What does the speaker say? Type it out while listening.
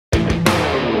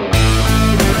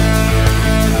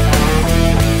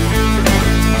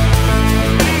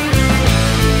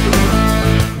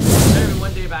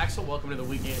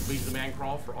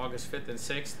5th, and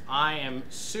 6th. I am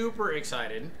super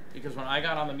excited because when I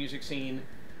got on the music scene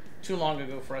too long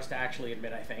ago for us to actually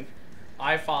admit, I think,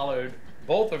 I followed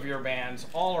both of your bands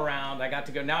all around. I got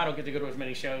to go. Now I don't get to go to as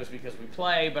many shows because we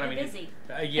play, but You're busy.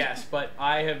 Yes, but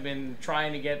I have been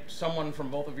trying to get someone from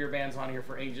both of your bands on here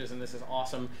for ages, and this is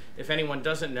awesome. If anyone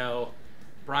doesn't know,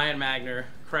 Brian Magner,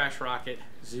 Crash Rocket,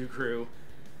 Zoo Crew,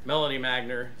 Melodie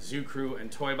Magner, Zoo Crew,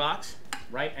 and Toy Box,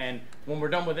 right? And when we're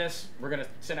done with this, we're gonna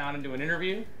sit down and do an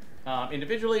interview.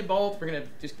 Individually, both. We're gonna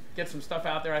just get some stuff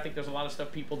out there. I think there's a lot of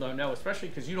stuff people don't know, especially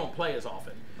because you don't play as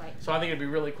often. Right. So I think it'd be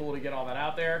really cool to get all that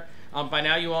out there. By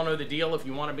now you all know the deal. If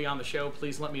you want to be on the show,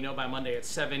 please let me know by Monday at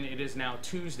 7. It is now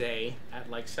Tuesday at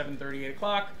like 7:30, 8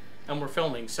 o'clock, and we're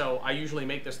filming. So I usually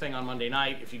make this thing on Monday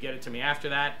night. If you get it to me after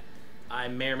that, I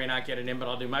may or may not get it in, but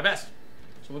I'll do my best.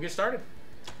 So we'll get started.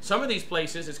 Some of these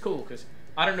places, it's cool because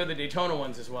I don't know the Daytona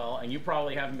ones as well, and you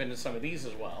probably haven't been to some of these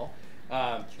as well.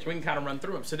 So we can kind of run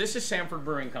through them. So this is Sanford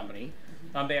Brewing Company.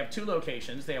 They have 2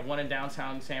 locations. They have one in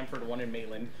downtown Sanford, one in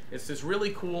Maitland. It's this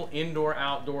really cool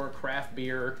indoor-outdoor craft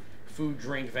beer, food,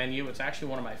 drink venue. It's actually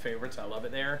one of my favorites. I love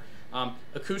it there.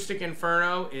 Acoustic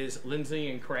Inferno is Lindsay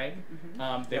and Craig.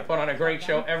 They put on a great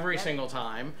show every single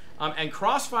time. And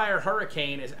Crossfire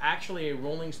Hurricane is actually a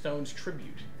Rolling Stones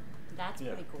tribute. That's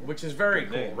pretty cool. Which is very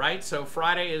cool, right? So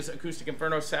Friday is Acoustic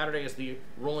Inferno, Saturday is the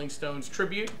Rolling Stones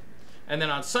tribute, and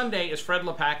then on Sunday is Fred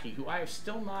Lepacki, who I have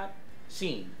still not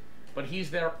seen, but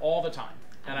he's there all the time.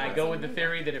 And I go with the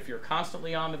theory that if you're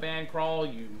constantly on the band crawl,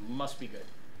 you must be good,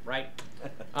 right?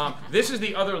 This is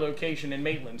the other location in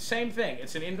Maitland. Same thing.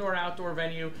 It's an indoor-outdoor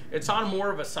venue. It's on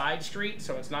more of a side street,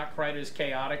 so it's not quite as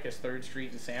chaotic as 3rd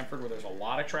Street in Sanford, where there's a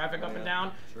lot of traffic up and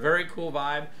down. Sure. Very cool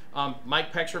vibe.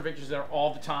 Mike Petrovich is there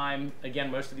all the time. Again,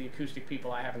 most of the acoustic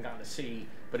people I haven't gotten to see,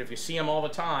 but if you see them all the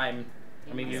time,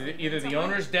 I mean, either the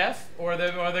owner's deaf or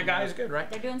the guy's good, right?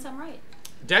 They're doing something right.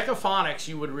 Decaphonics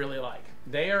you would really like.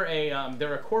 They are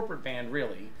they're a corporate band,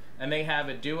 really, and they have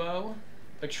a duo,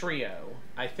 a trio.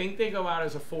 I think they go out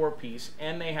as a 4-piece,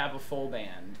 and they have a full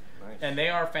band. Nice. And they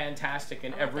are fantastic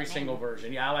in every single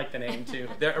version. Yeah, I like the name too.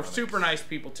 They're super nice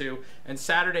people too. And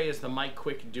Saturday is the Mike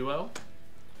Quick duo.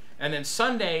 And then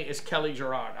Sunday is Kelly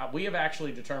Gerard. We have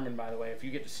actually determined, by the way, if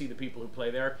you get to see the people who play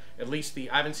there, at least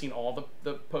I haven't seen all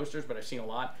the posters, but I've seen a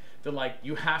lot. They're like,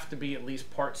 you have to be at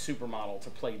least part supermodel to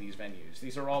play these venues.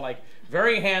 These are all like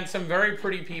very handsome, very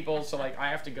pretty people. So like I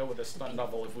have to go with a stunt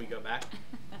double if we go back.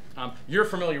 You're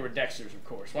familiar with Dexter's, of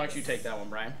course. Why don't you take that one,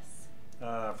 Brian?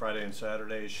 Friday and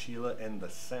Saturday is Sheila and the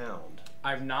Sound.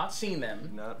 I've not seen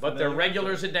them, but they're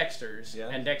regulars at Dexter's,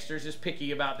 and Dexter's is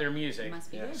picky about their music.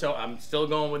 Must be good. So I'm still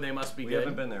going with they must be good. We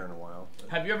haven't been there in a while.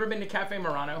 Have you ever been to Cafe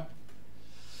Murano?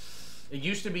 It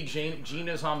used to be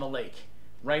Gina's on the Lake,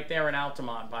 right there in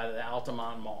Altamont by the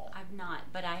Altamont Mall. I've not,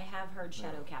 but I have heard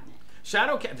Shadow Cabinet.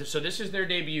 Shadow Cabinet. So this is their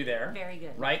debut there. Very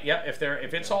good. Right? Yep.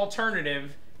 If it's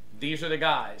alternative, these are the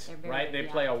guys, right? They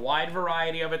play a wide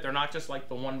variety of it. They're not just like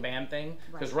the one band thing,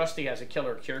 because Rusty has a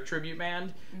Killer Cure tribute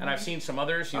band, and I've seen some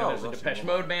others. You know, there's a Depeche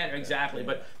Mode band, exactly.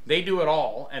 But they do it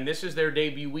all, and this is their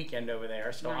debut weekend over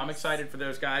there. So I'm excited for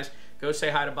those guys. Go say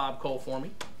hi to Bob Cole for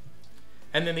me.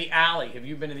 And then the Alley. Have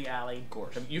you been to the Alley? Of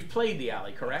course. You've played the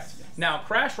Alley, correct? Yes. Now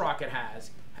Crash Rocket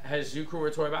has Zoo Crew or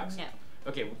Toy Box? No.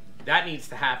 Okay, that needs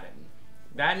to happen.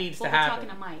 That needs to happen. We're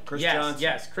talking to Mike. Chris Johnson.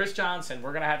 Yes, Chris Johnson.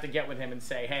 We're gonna have to get with him and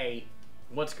say, hey,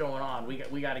 what's going on? We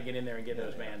got to get in there and get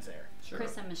those bands there. Sure.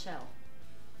 Chris and Michelle.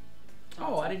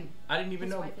 Oh, I didn't even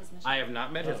His know. wife is Michelle. I have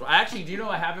not met his wife. Actually, do you know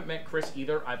I haven't met Chris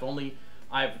either?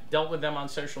 I've dealt with them on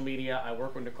social media. I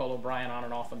work with Nicole O'Brien on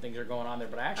and off when things are going on there,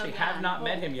 but I actually have not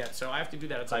met him yet, so I have to do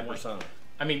that at some point. Hypersonic.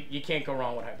 I mean, you can't go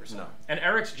wrong with Hypersonic. No. And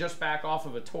Eric's just back off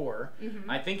of a tour.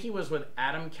 I think he was with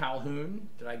Adam Calhoun.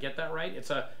 Did I get that right? It's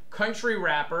a country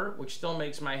rapper, which still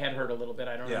makes my head hurt a little bit.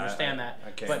 I don't understand that.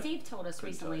 But Steve told us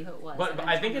recently who it was. But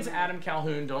I think it's Adam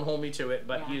Calhoun. Don't hold me to it.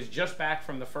 But he is just back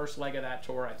from the first leg of that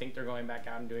tour. I think they're going back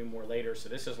out and doing more later. So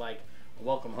this is like a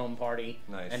welcome home party.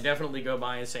 Nice. And definitely go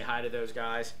by and say hi to those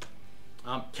guys.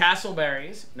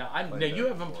 Castleberries. Now, you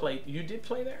haven't played. You did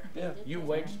play there? Yeah. You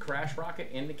wedged Crash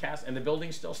Rocket in the Castle, and the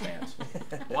building still stands.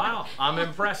 Wow, I'm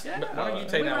impressed. Why don't you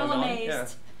take we that were one, all Melanie?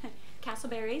 amazed.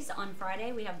 Castleberries on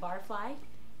Friday. We have Barfly.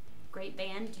 Great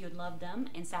band. You'd love them.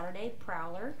 And Saturday,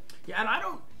 Prowler. Yeah,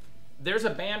 and there's a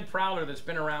band, Prowler, that's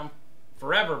been around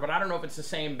forever, but I don't know if it's the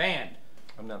same band.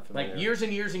 I'm not familiar. Like years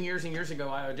and years and years and years ago,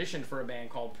 I auditioned for a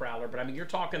band called Prowler, but I mean, you're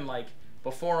talking like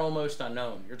before Almost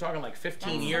Unknown. You're talking like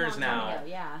 15 years now.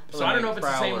 Yeah. So I don't know if it's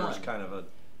the same one. Kind of a,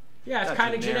 yeah, it's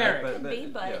kind of generic. Could be,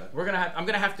 but I'm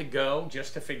gonna have to go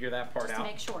just to figure that part out. Just to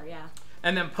make sure, yeah.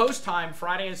 And then post time,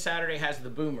 Friday and Saturday has the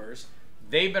Boomers.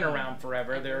 They've been around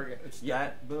forever. It's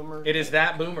that Boomers. It is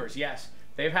that Boomers. Yes,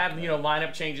 they've had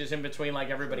lineup changes in between like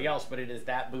everybody else, but it is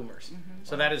that Boomers.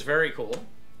 So that is very cool.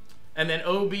 And then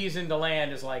OB's in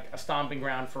DeLand is like a stomping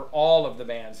ground for all of the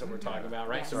bands that we're talking about,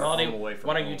 right? Yes. So Melody, Home away from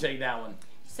why don't you home. take that one?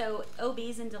 So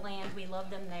OB's in DeLand, we love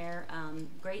them there.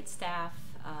 Great staff.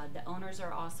 The owners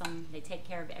are awesome. They take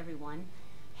care of everyone.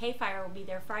 Hayfire will be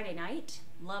there Friday night.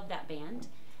 Love that band.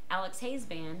 Alex Hayes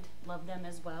Band, love them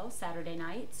as well, Saturday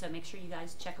night. So make sure you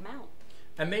guys check them out.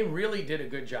 And they really did a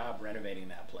good job renovating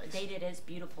that place. They did. It's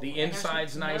beautiful. The And there's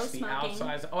inside's no nice, the smoking.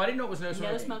 outside's... Oh, I didn't know it was no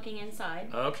smoking. No smoking inside.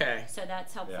 Okay. So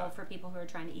that's helpful Yeah. for people who are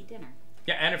trying to eat dinner.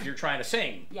 Yeah, and if you're trying to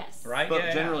sing. Yes. Right? But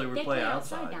yeah, generally we They play play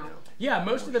outside outside now. now. Yeah,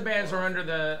 most of the bands are under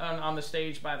on the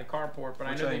stage by the carport, but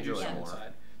I Which know I they do enjoy some more.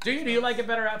 inside. Do you like it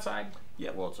better outside?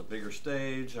 Yeah, well, it's a bigger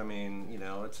stage. I mean,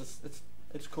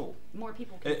 it's cool. More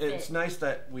people can It's fit. nice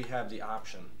that we have the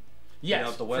option. Yes,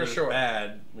 if the for weather's sure.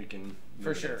 bad, we can For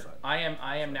move it sure. inside.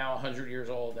 I am now 100 years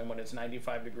old, and when it's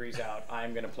 95 degrees out,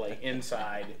 I'm going to play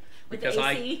inside With because the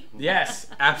AC? Yes,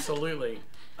 absolutely.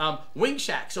 Wing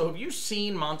Shack. So have you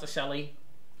seen Monticelli?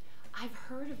 I've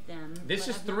heard of them. This but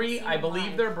is I've not three. seen I them believe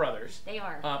live. they're brothers. They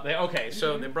are.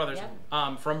 So they're brothers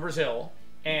Yep. from Brazil,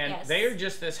 and Yes. they are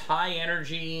just this high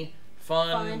energy, fun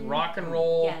Fun. rock and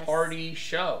roll Yes. party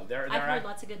show. They're I've heard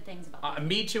lots of good things about them.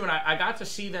 me too, and I got to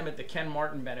see them at the Ken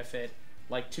Martin benefit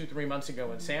like 2-3 months ago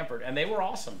in Sanford, and they were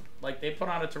awesome. Like, they put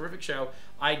on a terrific show.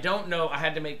 I don't know, I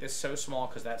had to make this so small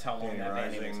because that's how long Danny that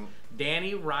band name is. Rising.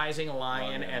 Danny Rising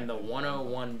Lion Lion. and the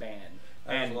 101 Band.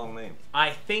 That's And a long name. I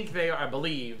think I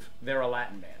believe they're a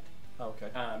Latin band. Oh, okay.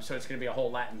 So it's going to be a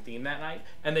whole Latin theme that night.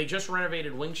 And they just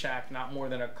renovated Wing Shack not more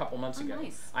than a couple months Oh, ago.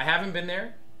 nice. I haven't been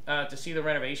there to see the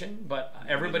renovation, but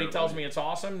everybody neither tells have I. me it's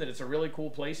awesome, that it's a really cool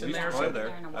place We in used to there. play So, there.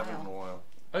 There in a Haven't in a while. while.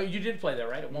 oh, you did play there,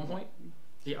 right, at one point?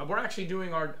 Yeah, we're actually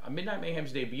doing our Midnight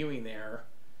Mayhem's debuting there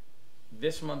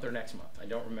this month or next month. I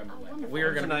don't remember when. But wonderful. we are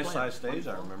It was going a to be nice playing. size stage,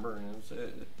 I remember, and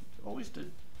it always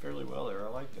did fairly well there. I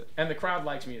liked it. And the crowd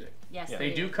likes music. Yes, Yeah.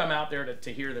 They do come out there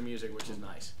to hear the music, which is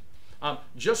nice.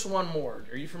 Just one more.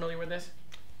 Are you familiar with this?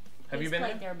 Have He's you been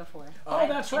played there? there before. Oh,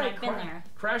 that's And right. I've been there.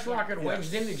 Crash Rocket Yes.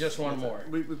 wedged into Just One More.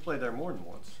 We played there more than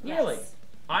once. Really? Yes.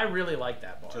 I really like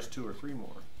that bar. Just 2 or 3 more.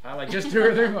 I like just 2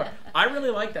 or 3 more. I really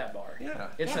like that bar. Yeah.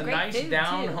 It's Yeah, a great nice food,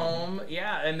 down too. home.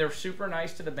 Yeah, and they're super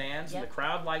nice to the bands, and Yep. the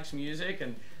crowd likes music.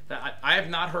 And I have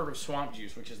not heard of Swamp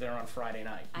Juice, which is there on Friday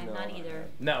night. I'm No, not I either.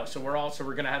 No, so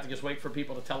we're gonna have to just wait for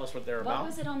people to tell us what they're What about.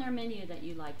 was it on their menu that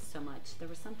you liked so much? There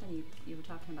was something you were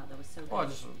talking about that was so good. Well,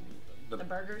 just The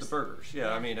burgers? The burgers. Yeah,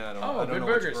 Yeah. I mean, I don't, Oh, I don't good know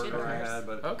burgers. which Good burger I burgers. had,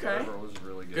 but Okay. whatever was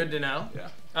really good. Good to know.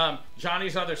 Yeah.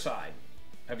 Johnny's Other Side.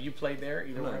 Have you played there?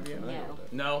 Either I'm one not of you? familiar No. with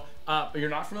it. No, you're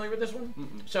not familiar with this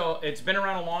one? So it's been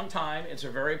around a long time. It's a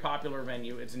very popular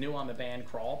venue. It's new on the band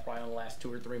crawl, probably in the last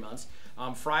 2 or 3 months.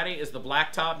 Friday is the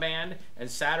Blacktop Band, and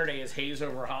Saturday is Haze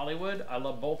Over Hollywood. I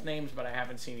love both names, but I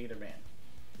haven't seen either band.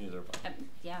 Neither of them.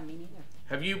 Yeah, me neither.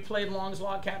 Have you played Long's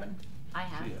Log Cabin? I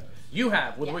have. She has. You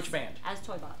have. With Yes, which band? As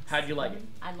Toy Box. How'd you like it?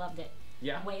 I loved it.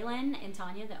 Yeah. Waylon and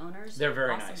Tanya, the owners. They're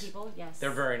very awesome nice. people. Yes.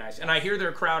 They're very nice. And I hear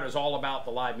their crowd is all about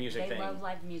the live music They thing. love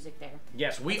live music there.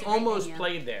 Yes, we It's a great almost venue.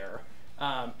 played there.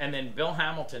 And then Bill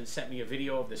Hamilton sent me a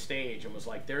video of the stage and was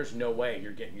like, there's no way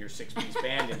you're getting your 6-piece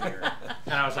band in here.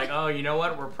 And I was like, oh, you know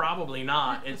what? We're probably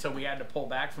not. And so we had to pull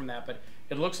back from that. But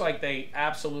it looks like they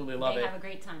absolutely love They it. have a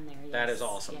great time there. Yes. That is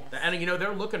awesome. Yes. And, you know,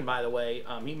 they're looking, by the way,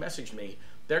 he messaged me.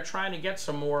 They're trying to get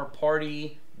some more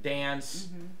party dance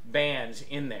bands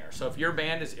in there. So if your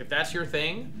band if that's your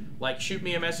thing, like shoot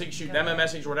me a message, shoot them a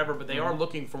message, whatever. But they are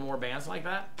looking for more bands like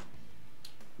that.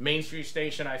 Main Street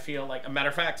Station, I feel like, a matter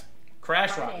of fact,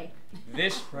 Crash Rocket Friday.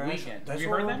 this Crash- weekend. Have that's you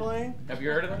what heard we're of them? playing? Have you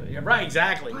heard of them? Yeah, right,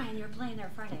 exactly. Brian, you're playing there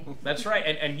Friday. That's right.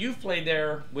 And you've played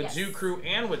there with Yes. Zoo Crew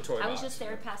and with Toy Box. I was just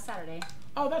there past Saturday.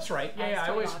 Oh, that's right. Yeah, As yeah. I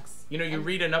Toy always, Box. you know, you And-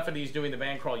 read enough of these doing the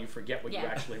band crawl, you forget what you Yeah.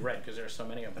 actually read because there's so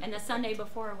many of them. And the Sunday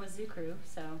before was Zoo Crew,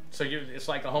 so So it's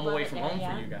like a home Love away it from there, home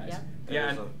yeah, for you guys. yep. It Yeah,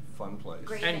 was and, a fun place.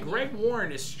 Great. and venue. Greg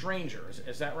Warren is Stranger.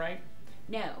 Is that right?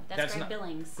 no, that's Greg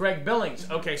Billings. Greg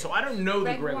Billings. Okay, so I don't know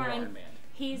the Greg Warren band.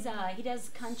 He's he does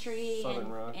country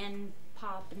Southern rock. and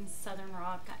pop and southern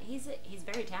rock. He's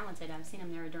very talented. I've seen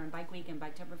him there during Bike Week and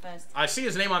Biketoberfest. I see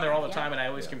his name on there all the Yeah. time, and I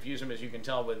always Yeah. confuse him, as you can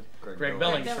tell, with Greg Greg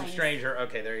Billings. Billings from Billings. Stranger.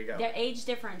 Okay, there you go. Their age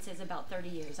difference is about 30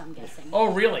 years, I'm guessing.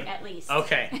 Oh, really? At least.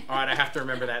 Okay. All right, I have to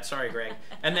remember that. Sorry, Greg.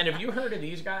 And then have you heard of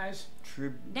these guys?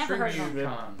 Never heard of Tribute him.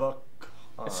 Con. Buck.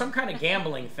 It's some kind of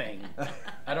gambling thing.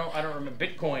 I don't remember,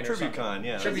 Bitcoin or something. Tribute-Con,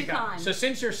 yeah. Tribute-Con. So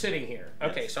since you're sitting here,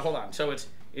 okay, Yes. so hold on. So it's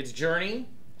Journey,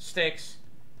 Styx,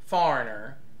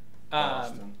 Foreigner,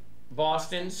 Boston.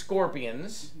 Boston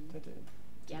Scorpions. They did.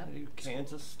 Yep.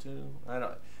 Kansas too. I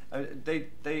don't.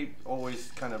 They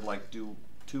always kind of like do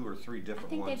 2 or 3 different I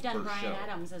think ones they've done per Brian show.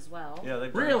 Adams as well. Yeah,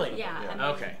 they've Really? done Yeah, I mean,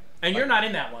 Okay. And you're not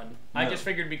in that one. I No. just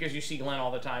figured because you see Glenn all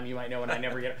the time, you might know, and I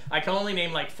never get. I can only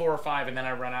name like 4 or 5, and then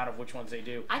I run out of which ones they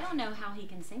do. I don't know how he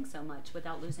can sing so much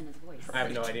without losing his voice. I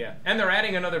have no idea. And they're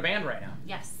adding another band right now.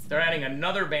 Yes. They're adding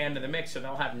another band to the mix, so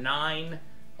they'll have 9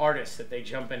 artists that they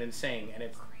jump in and sing, and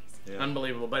it's Crazy. Yeah.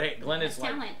 unbelievable. But hey, Glenn is That's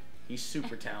like, talent. he's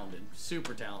super talented,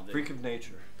 super talented. Freak of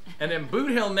nature. And then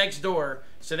Boot Hill next door,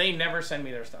 so they never send me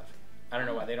their stuff. I don't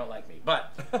know why they don't like me,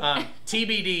 but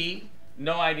TBD.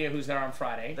 No idea who's there on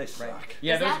Friday. They suck.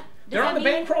 Yeah, Does they're that on the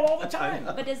mean- band crawl all the time.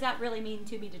 But does that really mean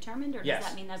to be determined, or does Yes.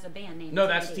 that mean there's a band name? No,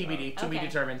 that's TBD, to be Okay.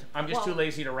 determined. I'm just too Well,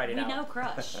 lazy to write it We out. know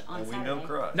Crush on And we Saturday. know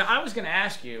Crush. Now, I was going to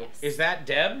ask you, Yes. is that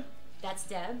Deb? That's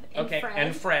Deb and Okay, Fred,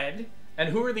 and Fred. And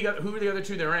who are the other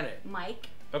 2 that are in it? Mike,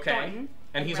 Okay. Thornton,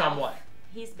 And he's Ralph. on what?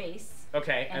 He's bass,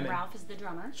 Okay, and then, Ralph is the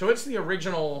drummer. so it's the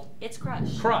original It's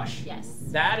Crush. Crush. Yes.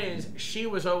 That is, she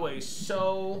was always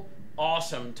so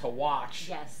awesome to watch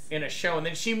Yes. in a show, and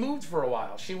then she moved for a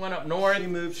while. She went up north, She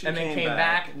moved, she and then came back,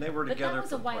 back. and they were But together that was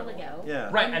for a while quite ago. Yeah.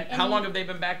 Right, And- and how and- long have they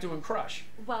been back doing Crush?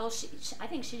 Well, I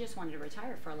think she just wanted to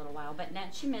retire for a little while, but now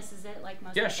she misses it like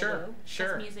most Yeah, people sure, do. 'Cause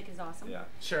sure. music is awesome. Yeah.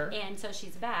 Sure. And so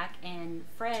she's back, and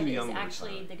Fred Too is young to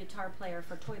actually retire. the guitar player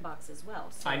for Toy Box as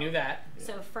well. So, I knew that.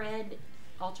 So Fred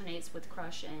alternates with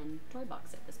Crush and Toy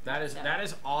Box at this point. That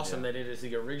is awesome Yeah. that it is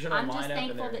the original I'm lineup. just and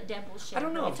thankful they're- that Deb will share I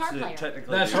don't know her if guitar it's player.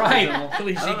 technically That's the right. original. At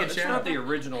least I she don't- can it's share. not the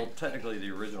original, technically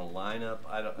the original lineup.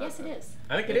 I don't. Yes, it is.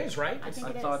 I think it is, right? I think I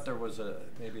it is. thought there was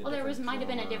maybe. Well, there different might have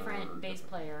been a drummer different or bass different-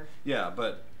 player. Yeah,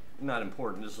 but not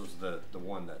important. This was the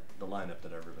one that the lineup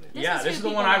that everybody. This Yeah, is this who is the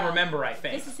people one I know. remember, I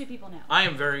think. This is who people know. I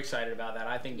am very excited about that.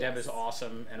 I think Deb Yes. is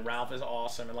awesome, and Ralph is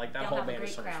awesome, and like that They'll whole have a band is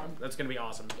great so much fun. crowd. That's going to be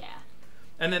awesome. Yeah.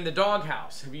 And then the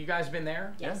Doghouse. Have you guys been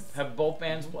there? Yes. Have both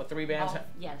bands, 3 bands?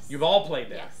 Yes. You've all played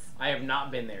there. Yes. I have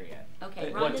not been there yet. Okay.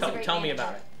 Hey, Rhonda's a Tell, great tell me manager.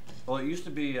 about it. Well, it used to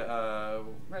be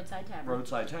Roadside Tavern.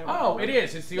 Roadside Tavern. Oh, it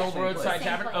is. It's the Yeah. old Same Roadside place.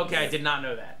 Tavern. Same place. Okay, I did not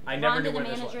know that. I never Rhonda, knew the where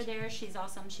this manager was. there, she's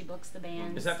awesome. She books the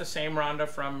bands. Is that the same Rhonda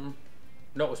from?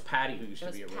 No, it was Patty who used It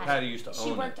to was be a Patty. Roadside. Patty used to She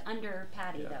own worked it. under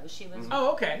Patty Yeah. though. She was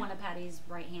Oh, okay. one of Patty's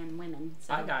right hand women.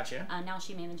 So, I gotcha. Now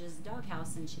she manages the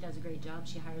Doghouse, and she does a great job.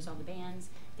 She hires all the bands.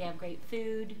 They have great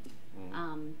food.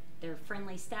 They're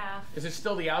friendly staff. Is it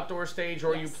still the outdoor stage,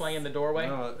 or you Yes. play in the doorway?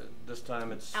 No, this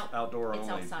time it's outdoor it's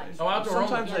only. outside. basically. Oh, outdoor only.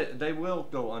 Sometimes Yeah. they will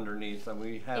go underneath, and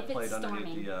we have If it's played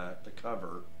underneath storming. the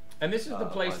cover. And this is the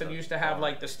place that used to have,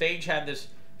 like, the stage had this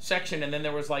section, and then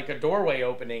there was like a doorway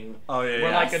opening. Oh yeah,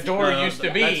 Where yeah. like a door used to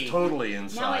be. That's totally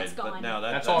inside. it's But gone. now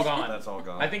That's all gone. That's all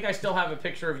gone. I think I still have a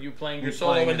picture of you playing your You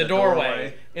solo playing in in the the doorway.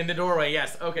 doorway. In the doorway,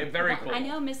 yes. Okay, very Well, cool. I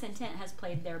know Miss Intent has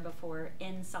played there before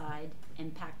inside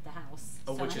and packed the house.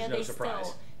 Oh, so which I know is no they surprise.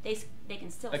 Still, they can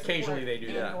still Occasionally support they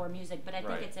do that. indoor music, but I think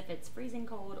Right. it's if it's freezing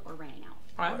cold or raining out.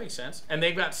 All right, that makes sense. And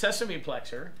they've got Sesame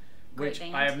Plexer, Great which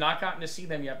band. I have not gotten to see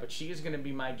them yet, but she is going to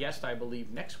be my guest, I believe,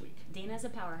 next week. Dina's a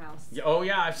powerhouse. Yeah, oh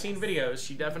yeah, I've seen videos.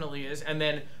 She definitely is. And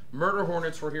then Murder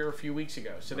Hornets were here a few weeks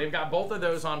ago, so they've got both of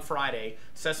those on Friday.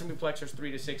 Sesame Plexer's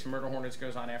 3 to 6. Murder Hornets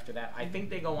goes on after that. I think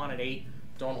they go on at 8.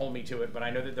 Don't hold me to it, but I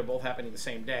know that they're both happening the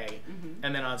same day.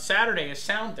 And then on Saturday is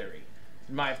Sound Theory.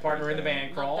 My partner in the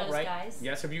band, Love Crawl, those right? guys.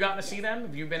 Yes. Have you gotten to see them?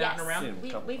 Have you been out and Seen around? them.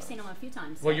 couple We've times. seen them a few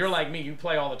times. Well, yes. you're like me. You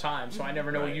play all the time, so I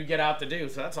never know what Right. you get out to do.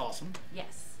 So that's awesome.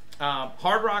 Yes.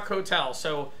 Hard Rock Hotel.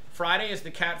 So Friday is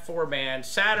the Cat 4 band.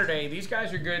 Saturday, these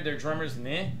guys are good. Their drummer's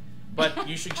meh, but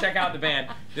you should check out the band.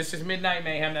 This is Midnight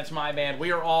Mayhem. That's my band.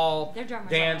 We are all Their drummer's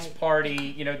dance alright.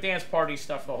 party, dance party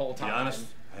stuff the whole To time. be honest,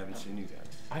 I haven't seen you guys.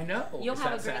 I know. You'll Is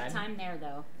have a that great sad? time there,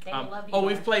 though. They Um, love you. oh, there.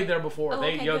 we've played there before. Oh,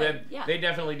 They, okay, you know, good. Yeah. they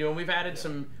definitely do, and we've added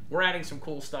we're adding some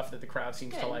cool stuff that the crowd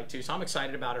seems to Good. like too. So I'm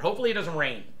excited about it. Hopefully, it doesn't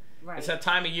rain. Right. It's that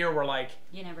time of year where like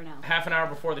You never know. half an hour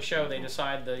before the show they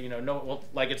decide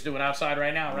like it's doing outside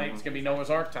right now, right? It's gonna be Noah's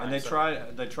Ark time. And they so-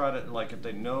 try to like if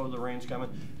they know the rain's coming,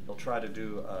 they'll try to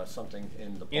do something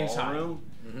in the Inside.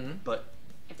 ballroom. But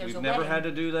If there's we've a never wedding. had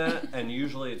to do that, and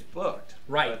usually it's booked.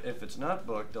 Right. But if it's not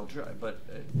booked, they'll try. But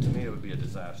to me, it would be a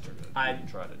disaster to even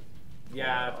try to.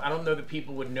 Yeah, I don't know that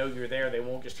people would know you're there. They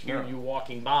won't just hear No. you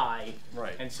walking by.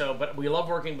 Right. And so, but we love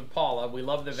working with Paula. We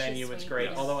love the She's venue. It's sweet, great.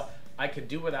 yes. Although I could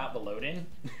do without the load-in.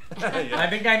 Yeah. I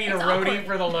think I need a It's roadie awkward.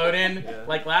 for the load-in. Yeah.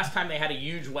 Like last time they had a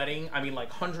huge wedding. I mean, like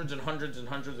hundreds and hundreds and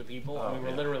hundreds of people. Oh, and we were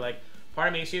yeah. literally like,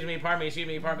 pardon me, excuse me, pardon me, excuse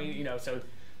me, pardon me. So,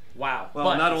 wow. Well,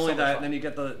 But not it's only so much that, fun. then you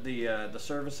get the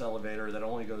service elevator that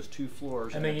only goes 2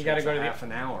 floors, And then it you gotta takes go to the- half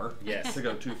an hour Yes. to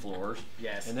go 2 floors.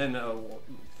 Yes. And then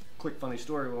quick funny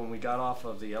story: when we got off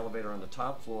of the elevator on the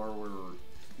top floor,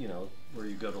 where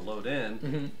you go to load in,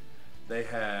 Mm-hmm. they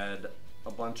had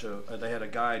a bunch of they had a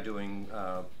guy doing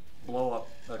blow up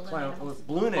clown animals. with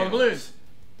balloon Oh, animals balloons.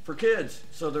 for kids.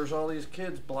 So there's all these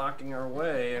kids blocking our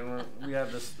way, and we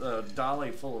have this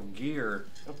dolly full of gear.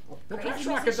 Well, Crazy Crash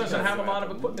Rocket musicians. doesn't have a lot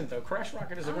of equipment, though. Crash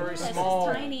Rocket is a very yes, it's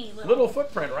small, tiny little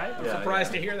footprint, right? I'm Yeah,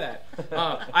 surprised yeah. to hear that.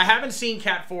 I haven't seen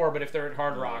Cat 4, but if they're at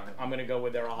Hard Rock, I'm going to go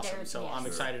with they're awesome. They're- So yes. I'm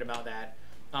excited about that.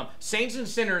 Saints and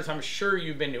Sinners, I'm sure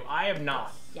you've been to. I have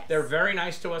not. Yes. They're very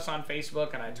nice to us on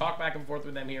Facebook, and I talk back and forth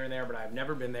with them here and there, but I've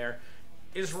never been there.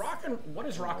 What is rock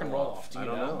and roll off? Do you I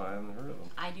don't know. I haven't heard of them.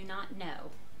 I do not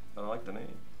know. But I like the name.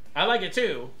 I like it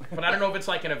too, but I don't know if it's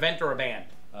like an event or a band.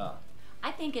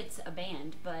 I think it's a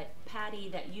band, but Patty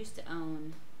that used to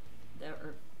own the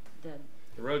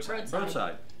The roadside.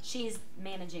 Roadside. she's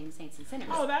managing Saints and Sinners.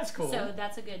 Oh, that's cool. So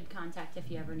that's a good contact if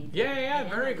you ever need. Yeah, to yeah,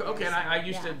 get in very there. cool. Okay, and I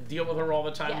used to deal with her all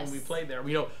the time when we Yes. played there.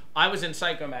 You know, I was in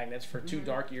Psycho Magnets for 2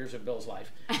 dark years of Bill's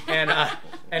life,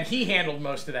 and he handled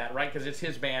most of that, right? Because it's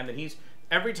his band, and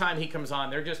every time he comes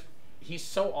on, he's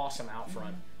so awesome out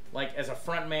front. Like as a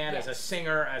front man, as a Yes.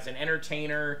 singer, as an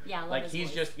entertainer. Yeah, I love like his he's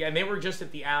voice. just and they were just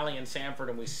at the alley in Sanford,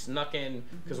 and we snuck in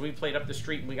because we played up the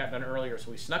street and we got done earlier,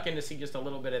 so we snuck in to see just a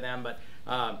little bit of them. But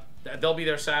they'll be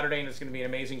there Saturday, and it's going to be an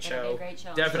amazing It'll show. be a great show,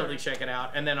 I'm Definitely sure. check it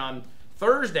out. And then on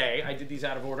Thursday, I did these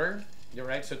out of order. You're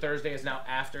right. So Thursday is now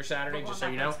after Saturday, We'll just go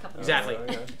so you back know. those couple Exactly.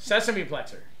 days. Okay. Sesame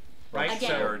Plexer, right? Again. We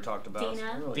So already talked about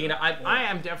Dina. earlier. Dina, I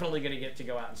am definitely going to get to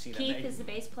go out and see them. Keith They- is the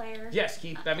bass player. Yes,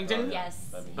 Keith Bevington. Oh, yeah. Yes,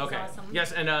 he's Okay. awesome.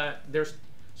 Yes, and there's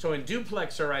so in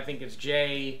Duplexer, I think it's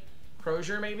Jay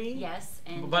Crozier, maybe. Yes,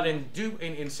 and But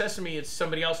in Sesame, it's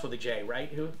somebody else with a J, right?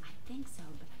 Who? I think so,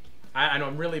 but I can't. I know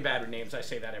I'm really bad with names. I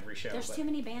say that every show. There's but too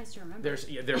many bands to remember.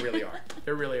 there really are.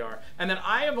 There really are. And then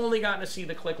I have only gotten to see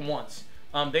the Click once.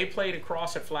 They played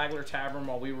across at Flagler Tavern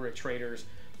while we were at Traders.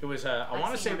 It was I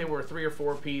want to seen say they them. were a 3 or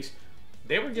 4 piece.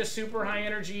 They were just super high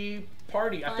energy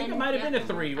party. I think it Fun, might have been a yeah.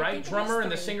 3, I right? think it Drummer was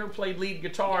and the 3. singer played lead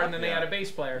guitar, Yep. and then they Yeah. had a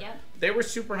bass player. Yep. They were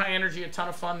super high energy, a ton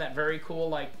of fun. That very cool,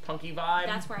 like punky vibe.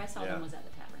 That's where I saw Yeah. them was at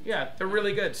the tavern. Yeah, they're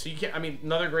really good. So you can,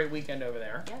 another great weekend over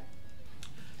there. Yep.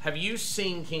 Have you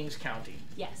seen Kings County?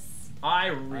 Yes. I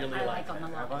really I like like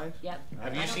them a Have lot. I? Yep.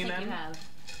 Have you I don't seen think them? You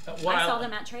have. What I saw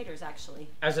them at Traders actually.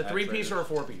 as a At 3-piece or a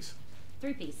Traders. 4-piece.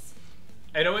 3-piece.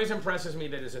 It always impresses me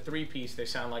that as a 3-piece, they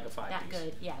sound like a 5-piece. That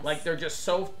good, yes. Like they're just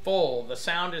so full. The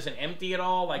sound isn't empty at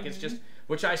all. Like it's just,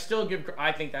 which I still give.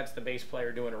 I think that's the bass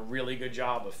player doing a really good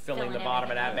job of filling Filling the bottom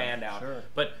of that everything. band out. Sure.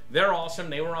 But they're awesome.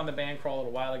 They were on the band crawl a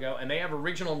little while ago, and they have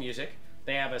original music.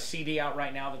 They have a CD out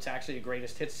right now that's actually a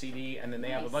greatest hits CD, and then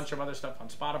they have a Nice. bunch of other stuff on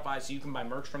Spotify, so you can buy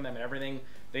merch from them and everything.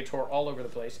 They tour all over the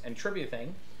place. And trivia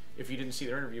thing, if you didn't see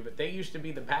their interview, but they used to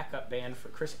be the backup band for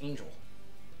Chris Angel,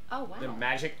 Oh wow. the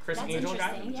Magic Chris That's Angel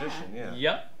guy. interesting. Yeah. Magician, yeah.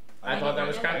 Yep. I I thought that didn't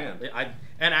was know kind that. of.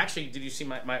 And actually, did you see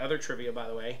my other trivia, by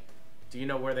the way? Do you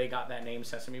know where they got that name,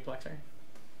 Sesame Plexer?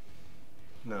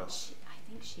 No. I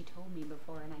think she told me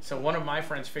before, and I. So one of my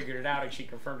friends figured it out, and she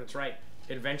confirmed it's right.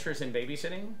 Adventures in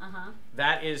Babysitting. Uh huh.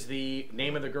 That is the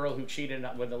name of the girl who cheated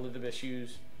with Elizabeth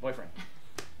Shue's boyfriend.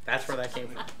 That's where that came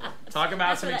from. Talk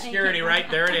about That's some where that name obscurity, came right?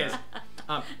 from. There it is.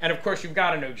 And of course, you've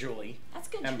got to know Julie That's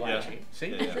good. and trivia. Black Yeah. Sheep. See,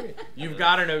 Yeah, yeah. you've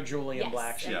got to know Julie and Yes,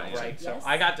 Black Sheep, Yeah, yeah. right? So Yes.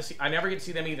 I got to see. I never get to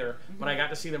see them either, but I got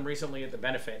to see them recently at the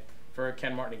benefit for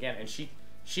Ken Martin again, and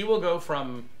she will go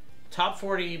from top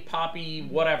 40 poppy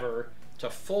whatever to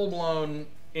full blown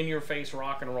in your face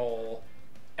rock and roll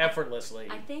effortlessly.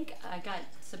 I think I got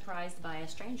surprised by a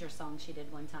Stranger song she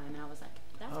did one time, and I was like,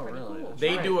 "That's Oh, pretty really? cool."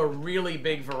 They Right. do a really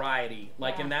big variety.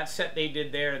 Like in Yeah. that set they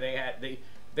did there, they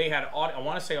had I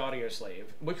want to say Audio Slave.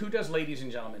 But who does Ladies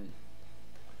and Gentlemen?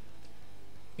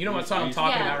 You know what song I'm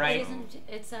talking yeah, about, right? It isn't,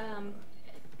 it's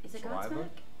is it Saliva? Godsmack?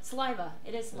 Saliva.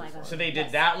 It is Saliva. So they did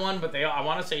Yes. that one, but I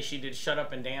want to say she did Shut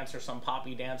Up and Dance or some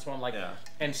poppy dance one. Like, Yeah.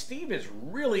 and Steve is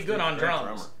really good Steve's on a great drums.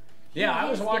 drummer. Yeah, Yeah, I he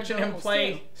was has good watching him vocals,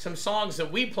 play too. some songs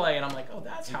that we play, and I'm like, oh,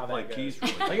 that's how Play that goes. keys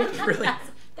really Like, it's really,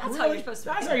 That's how you're supposed to.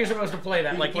 That's play how you're it. supposed to play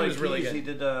that. Like he played was really keys. good. He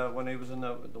did when he was in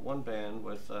the one band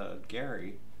with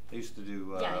Gary. They used to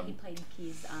do. Yeah, he played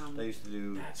keys. They used to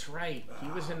do. That's right. He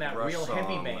was in that Rush real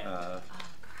heavy song, band.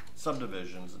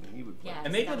 Subdivisions, and he would play. Yeah.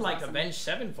 And they That did was like awesome. Avenged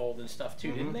Sevenfold and stuff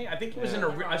too, didn't they? I think he was Yeah.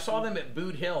 in a. I saw them at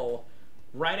Boot Hill,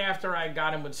 right after I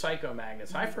got him with Psycho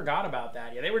Magnets. Mm-hmm. I forgot about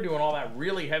that. Yeah, they were doing all that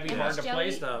really heavy, And hard to play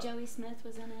Joey, stuff. Joey Smith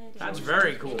was in it. That's and-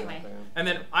 very cool. Anyway. And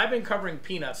then I've been covering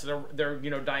Peanuts. They're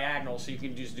diagonal, so you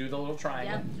can just do the little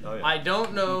triangle. Yep. Oh, yeah. I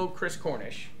don't know Chris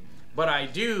Cornish, but I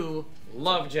do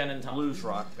love Jen and Tom. Blues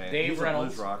rock band. Dave He's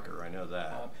Reynolds. a blues rocker. I know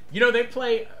that. They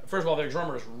play. First of all, their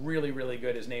drummer is really, really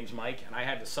good. His name's Mike, and I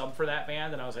had to sub for that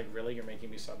band, and I was like, "Really, you're making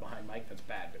me sub behind Mike? That's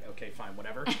bad." But okay, fine,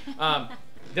 whatever.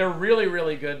 They're really,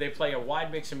 really good. They play a wide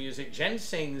mix of music. Jen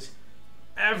sings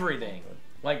everything.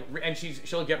 Like, and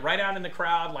she'll get right out in the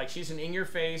crowd, like she's an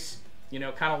in-your-face, you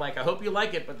know, kind of like, I hope you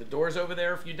like it, but the door's over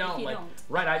there if you don't. If you like, don't.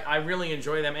 Right, I really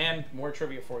enjoy them. And more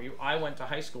trivia for you, I went to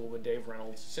high school with Dave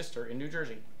Reynolds' sister in New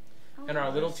Jersey, in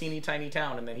our little teeny tiny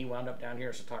town, and then he wound up down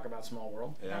here, so talk about small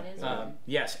world. Yeah. That is good.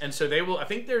 Yes, and so they will, I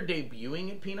think they're debuting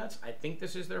at Peanuts. I think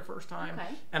this is their first time.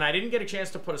 Okay. And I didn't get a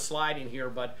chance to put a slide in here,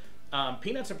 but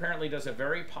Peanuts apparently does a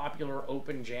very popular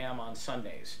open jam on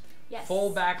Sundays. Yes.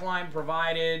 Full backline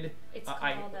provided. It's called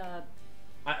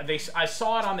I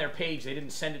saw it on their page. They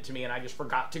didn't send it to me, and I just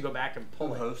forgot to go back and pull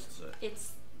Who it. hosts it?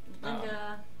 it's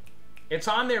Linda. It's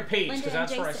on their page Linda because and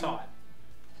that's where I Jason. saw it.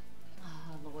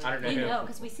 Oh Lord, I don't know we who. know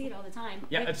because we see it all the time.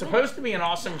 Yeah, Wait, it's what? supposed to be an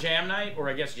awesome jam night, or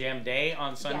I guess jam day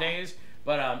on Sundays.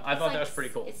 But I It's thought like that was pretty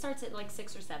cool. It starts at like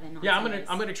 6 or 7. On Yeah, Sundays.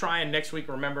 I'm gonna try and next week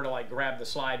remember to like grab the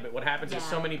slide. But what happens is Yeah.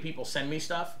 so many people send me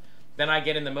stuff, then I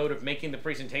get in the mode of making the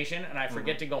presentation, and I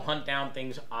forget to go hunt down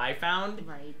things I found.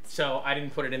 Right. So I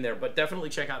didn't put it in there. But definitely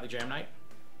check out the jam night.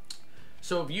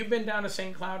 So have you been down to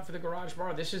St. Cloud for the garage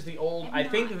bar? This is the old. Have I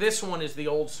think not. this one is the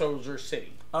old Soldier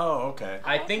City. Oh, okay.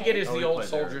 I think okay. it is Oh, the we old played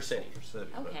there Soldier at City. Soldier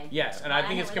City, but- Okay. Yes, and Well, I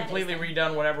think know it's where that completely is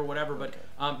then. redone, whatever.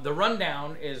 But the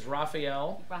rundown is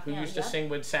Raphael, who Raphael, used to yep. sing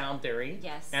with Sound Theory.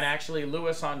 Yes. And actually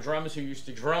Lewis on drums, who used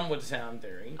to drum with Sound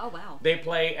Theory. Oh wow. They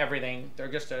play everything. They're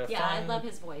just a Yeah, fun... I love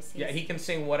his voice. Yeah, he can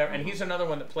sing whatever. And he's another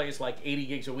one that plays like 80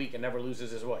 gigs a week and never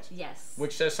loses his voice. Yes.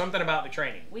 Which says something about the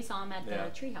training. We saw him at the Yeah.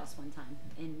 Treehouse one time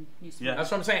in New Smyrna. Yeah.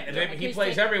 That's what I'm saying. Yeah. He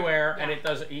plays Acoustic. everywhere, and Yeah. it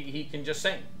does. He can just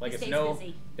sing. Like He it's stays no.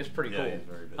 busy. It's pretty Yeah, cool. he's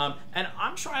very busy. And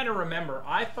I'm trying to remember.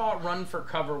 I thought Run for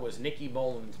Cover was Nikki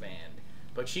Boland's band,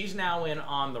 but she's now in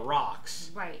On the Rocks.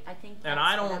 Right. I think that's And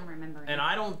I what don't. I'm remembering. And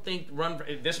I don't think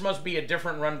This must be a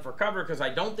different Run for Cover because I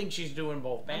don't think she's doing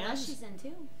both Unless bands. she's in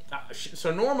too.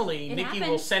 So normally It Nikki will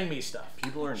happens. send me stuff.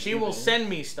 People are in She two will bands. send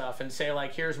me stuff and say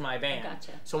like, "Here's my band."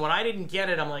 Gotcha. So when I didn't get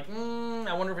it, I'm like,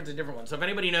 I wonder if it's a different one. So if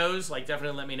anybody knows, like,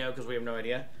 definitely let me know because we have no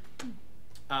idea.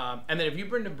 And then have you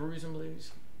been to Brews and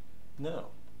Blues? No.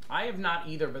 I have not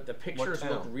either, but the pictures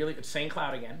look town? really good. St.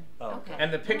 Cloud again. Oh, Okay.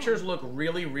 And the pictures look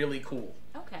really, really cool.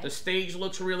 Okay. The stage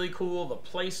looks really cool. The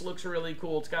place looks really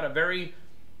cool. It's got a very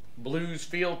blues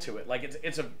feel to it. Like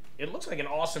it looks like an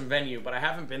awesome venue, but I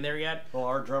haven't been there yet. Well,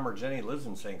 our drummer Jenny lives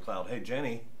in St. Cloud. Hey,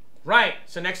 Jenny. Right.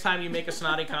 So next time you make a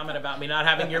snotty comment about me not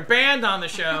having your band on the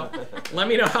show, let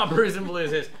me know how Brews and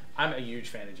Blues is. I'm a huge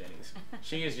fan of Jenny's.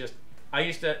 She is just. I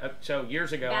used to. So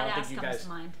years ago, I don't Badass think you comes guys. to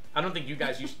mind. I don't think you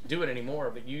guys used to do it anymore,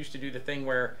 but you used to do the thing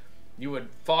where you would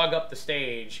fog up the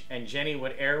stage and Jenny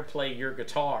would airplay your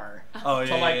guitar Oh,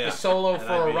 to like the solo And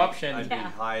for I'd be- Eruption. I'd be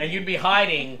Yeah. hiding. And you'd be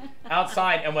hiding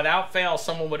outside, and without fail,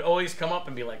 someone would always come up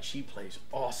and be like, "She plays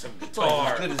awesome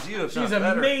guitar. as good as you, if She's not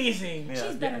better." amazing." Yeah.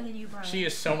 She's better than you, Brian. She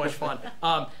is so much fun.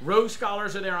 Rose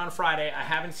Scholars are there on Friday. I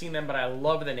haven't seen them, but I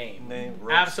love the name.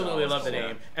 Rose Absolutely Scholars, love the yeah.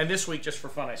 name. And this week, just for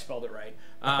fun, I spelled it right.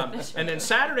 And then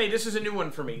Saturday, this is a new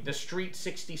one for me. The Street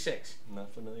 66.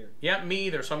 Not familiar. Yep, me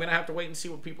either. So I'm gonna have to wait and see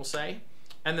what people say.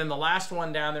 And then the last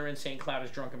one down there in St. Cloud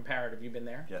is Drunken Parrot. Have you been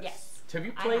there? Yes. Yes. Have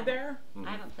you I played haven't. there?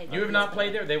 I haven't played. You have not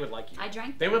played there? They would like you. I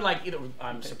drank They there. would like either.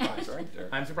 I'm surprised. Right there.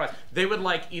 I'm surprised. They would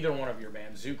like either one of your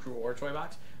bands, Zoo Crew or Toy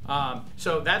Box.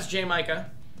 So that's J. Micah,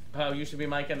 who used to be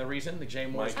Micah and the Reason, the J.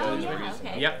 Morse. Micah and the Blues. Reason.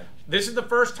 Okay. Yep. This is the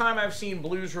first time I've seen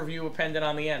Blues Review appended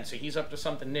on the end, so he's up to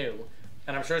something new.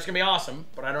 And I'm sure it's going to be awesome,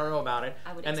 but I don't know about it.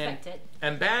 I would and expect it.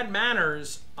 And Bad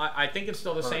Manners, I think it's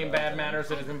still the same of Bad them. Manners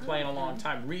that has been I've playing a heard long them.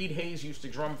 time. Reed Hayes used to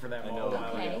drum for them I a know.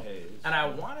 while Okay. ago. And I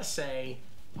want to say,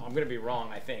 I'm going to be wrong,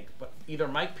 I think, but either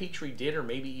Mike Petrie did or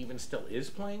maybe even still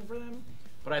is playing for them.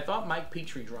 But I thought Mike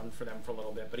Petrie drummed for them for a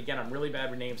little bit. But again, I'm really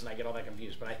bad with names and I get all that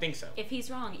confused, but I think so. If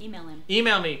he's wrong, email him.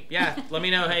 Email me. Yeah, let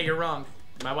me know, hey, you're wrong.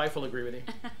 My wife will agree with you.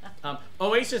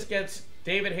 Oasis gets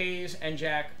David Hayes and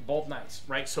Jack both nights,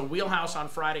 right? So Wheelhouse on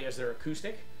Friday is their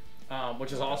acoustic,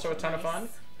 which is also a ton of fun.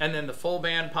 Nice. And then the full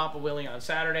band, Papa Willie, on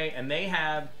Saturday. And they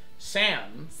have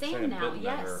Sam Sam now, Bittenbender.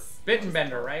 yes.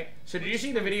 Bittenbender, right? So did you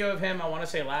see the video of him, I want to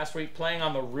say last week, playing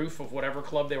on the roof of whatever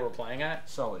club they were playing at?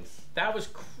 Sully's. That was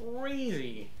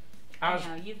crazy. I was, I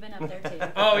know, you've been up there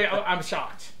too. oh yeah, I'm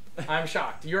shocked. I'm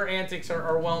shocked. Your antics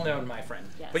are well known, my friend.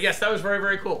 Yes. But yes, that was very,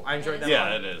 very cool. I enjoyed that. a Yeah,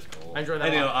 lot. it is cool. I enjoyed that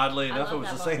And a you know, lot. oddly enough, it love was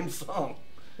the that same song.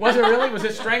 Was it really? Was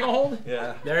it Stranglehold?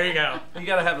 Yeah. There you go. You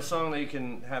got to have a song that you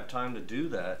can have time to do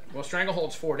that. Well,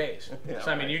 Stranglehold's 4 days. Yeah,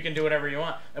 So, I mean, right. you can do whatever you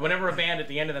want. And whenever a band at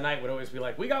the end of the night would always be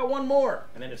like, we got one more.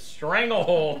 And then it's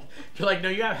Stranglehold. You're like, no,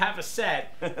 you have half a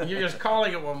set. You're just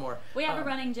calling it one more. We have a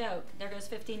running joke. There goes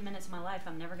 15 minutes of my life.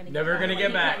 I'm never going to get Never back. gonna When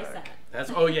get he back. plays that.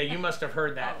 That's, oh yeah, you must have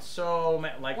heard that. Oh. So,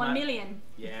 like 1 my- million.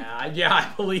 Yeah, I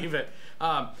believe it.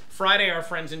 Friday, our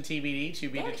friends in TBD, to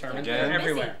be They're determined. Again? They're busy.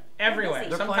 everywhere. everywhere.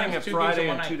 They're Sometimes playing it 2 gigs in Friday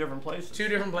one in night. 2 different places. 2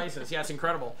 different places. Yeah, it's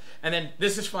incredible. And then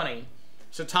this is funny.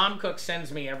 So Tom Cook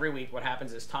sends me every week. What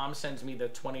happens is Tom sends me the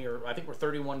 20 or I think we're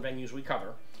 31 venues we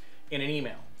cover in an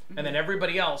email. And then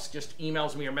everybody else just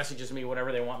emails me or messages me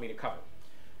whatever they want me to cover.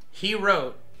 He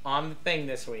wrote on the thing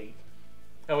this week,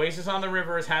 Oasis on the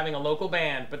River is having a local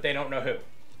band, but they don't know who.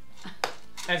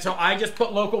 And so I just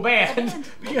put local band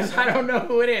because I don't know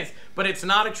who it is. But it's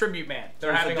not a tribute band.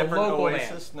 They're having a local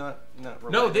Oasis, band. Not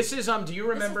No, related. this is do you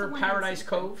remember the one Paradise that's-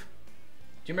 Cove?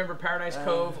 Do you remember Paradise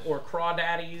Cove or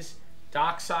Crawdaddies,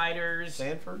 Docksiders?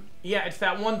 Sanford? Yeah, it's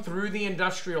that one through the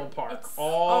industrial park, It's-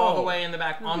 all the way in the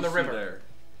back on the Who did we see river. There?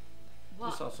 Well,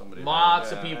 We saw somebody.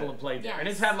 Lots there. of people have played there, and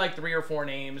it's Yes. had like 3 or 4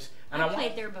 names. And I want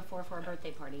played there before for a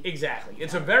birthday party. exactly.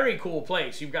 It's a very cool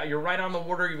place. You're right on the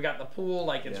water. You've got the pool.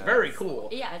 Like it's Yeah. very cool.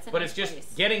 Yeah, it's a But nice it's just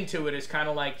place. getting to it is kind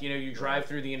of like you drive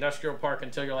through the industrial park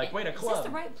until you're like, wait, a Is club. this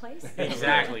the right place?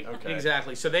 Exactly. Okay.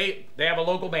 Exactly. So they have a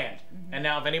local band, and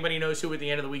now if anybody knows who at the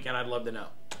end of the weekend, I'd love to know.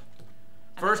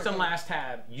 First and last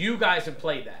tab, you guys have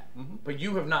played that, but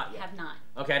you have not yet. Have not.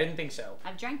 Okay, I didn't think so.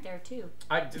 I've drank there too.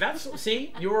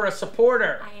 See, you were a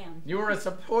supporter. I am. You were a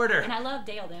supporter. And I love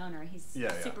Dale, the owner. He's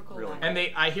Yeah, super cool really guy.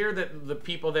 And I hear that the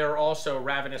people there are also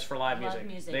ravenous for live Love music.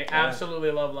 music, They yeah.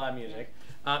 absolutely love live music.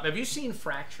 Have you seen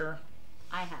Fracture?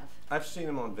 I have. I've seen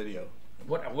him on video.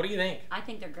 What do you think? I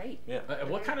think they're great. Yeah.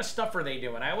 What kind of stuff are they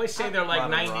doing? I always say they're like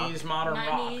Modern 90s modern rock.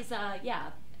 90s, yeah.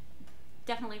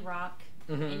 Definitely rock,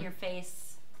 in your face.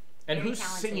 And very who's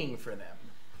talented. singing for them?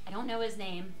 I don't know his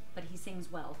name, but he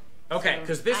sings well. Okay, So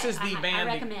because this is the I band.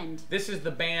 recommend. This is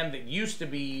the band that used to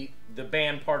be the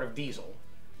band part of Diesel,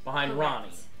 behind Correct. Ronnie,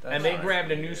 That's and they right.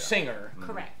 grabbed a new Yeah. singer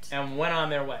Correct. and went on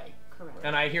their way. Correct.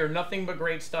 And I hear nothing but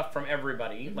great stuff from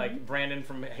everybody. Like Brandon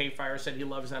from Hayfire said he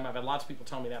loves them. I've had lots of people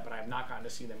tell me that, but I have not gotten to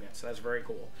see them yet, so that's very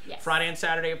cool. Yes. Friday and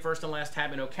Saturday at First and Last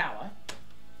Tab in Ocala.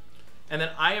 And then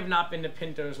I have not been to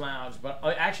Pinto's Lounge, but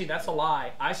actually that's a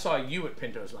lie. I saw you at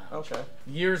Pinto's Lounge Okay.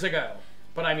 years ago,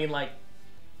 but I mean like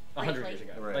 100 Briefly. years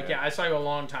ago. Right. Like yeah, I saw you a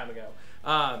long time ago.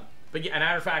 But yeah, and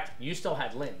matter of fact, you still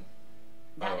had Lynn.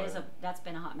 That's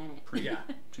been a hot minute. Yeah.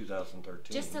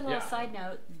 2013. Just a little Yeah. side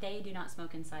note, they do not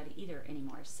smoke inside either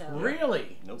anymore. So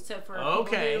Really? Nope. So for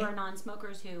Okay. people who are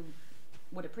non-smokers who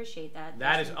would appreciate that.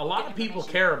 That there's is some a lot good of people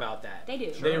information. care about that. They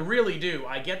do. They really do.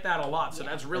 I get that a lot, so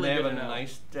Yeah. that's And really they good have to a know.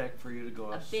 nice deck for you to go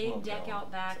A out. big smoke deck on.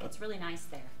 out back. So- It's really nice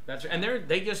there. That's and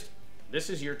they just this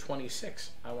is year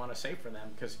 26. I want to say for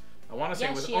them because I want to say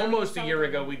Yeah, it was she already almost a year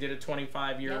ago celebrated. we did a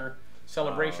 25-year Yep.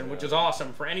 celebration, Oh, which yeah. is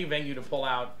awesome for any venue to pull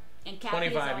out. And Kathy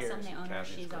is 25 awesome. years. The owner,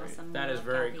 Kathy's she's great. awesome. That We is love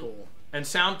very Kathy. cool. And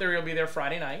Sound Theory will be there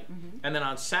Friday night, and then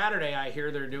on Saturday I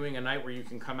hear they're doing a night where you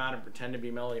can come out and pretend to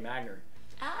be Melodie Magner.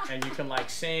 Ah, And you can like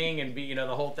sing and be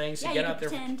the whole thing. So yeah, get you out can there.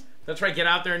 pretend. That's right. Get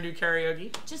out there and do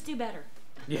karaoke. Just do better.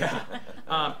 Yeah.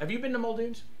 Have you been to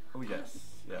Muldoon's? Oh yes.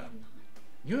 Yeah.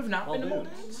 You have not been to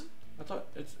Muldoon's. Muldoon's? I thought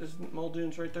isn't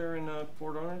Muldoon's right there in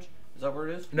Port Orange? Is that where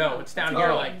it is? No, it's down It's here.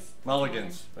 Mulligan's.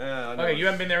 Mulligan's. Yeah. I know. Okay, you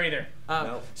haven't been there either.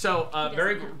 No. So He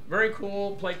very doesn't know. very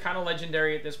cool. Played kind of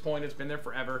legendary at this point. It's been there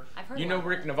forever. I've heard You a know lot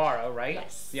Rick about it. Navarro, right?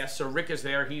 Yes. Yes. So Rick is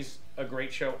there. He's a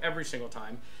great show every single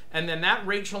time. And then that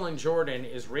Rachel and Jordan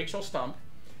is Rachel Stump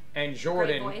and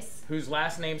Jordan, voice. whose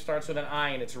last name starts with an I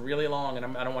and it's really long, and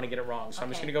I don't want to get it wrong, so I'm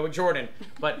just Okay. going to go with Jordan.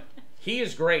 But he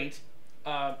is great.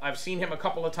 I've seen him a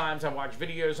couple of times. I've watched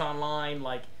videos online,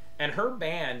 and her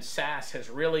band Sass has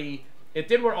really. It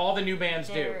did what all the new bands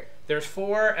do. They're- There's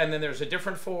 4, and then there's a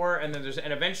different 4, and then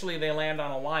and eventually they land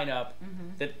on a lineup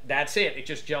that's it. It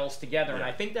just gels together, and Yeah.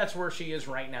 I think that's where she is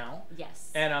right now.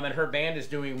 Yes. And her band is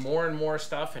doing more and more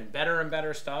stuff and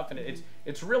better stuff, and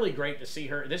it's really great to see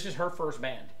her. This is her first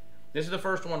band. This is the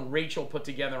first one Rachel put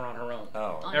together on her own.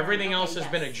 Oh. On- Everything okay, else has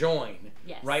been a yes. join,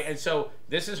 Yes. right? And so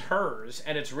this is hers,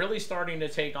 and it's really starting to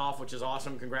take off, which is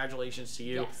awesome. Congratulations to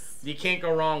you. Yes. You can't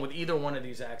go wrong with either one of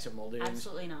these acts at Muldoon's.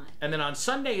 Absolutely not. And then on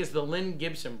Sunday is the Lynn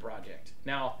Gibson Project.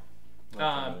 Now,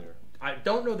 Not familiar. I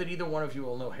don't know that either one of you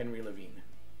will know Henry Levine,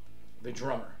 the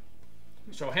drummer.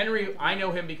 So Henry, I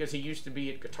know him because he used to be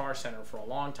at Guitar Center for a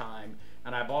long time,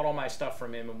 and I bought all my stuff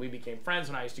from him, and we became friends,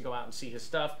 and I used to go out and see his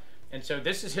stuff. And so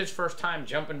this is his first time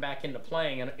jumping back into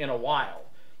playing in a while.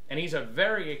 And he's a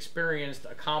very experienced,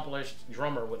 accomplished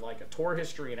drummer with a tour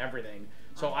history and everything.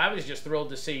 So I was just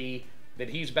thrilled to see that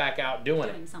he's back out doing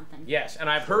Doing it. something. Yes, and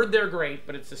I've heard they're great,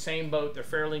 but it's the same boat. They're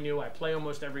fairly new. I play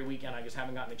almost every weekend. I just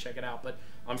haven't gotten to check it out. But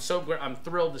I'm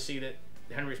thrilled to see that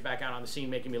Henry's back out on the scene,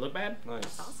 making me look bad.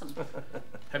 Nice. Awesome.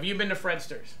 Have you been to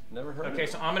Fredster's? Never heard. Okay, of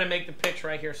so it. I'm going to make the pitch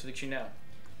right here so that you know.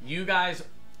 You guys,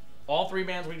 all 3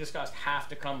 bands we discussed, have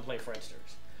to come play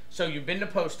Fredster's. So you've been to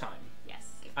Post Time. Yes.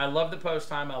 I love the Post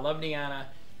Time. I love Deanna.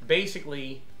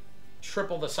 Basically,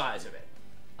 triple the size of it.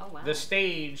 Oh, wow. The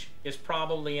stage is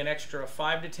probably an extra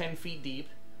 5 to 10 feet deep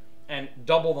and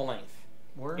double the length.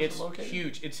 Where is It's it located?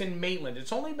 huge. It's in Maitland.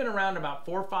 It's only been around about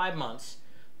 4 or 5 months.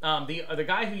 The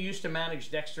guy who used to manage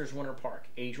Dexter's Winter Park,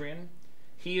 Adrian,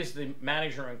 he is the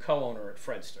manager and co-owner at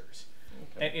Fredster's.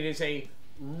 Okay. And it is a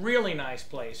really nice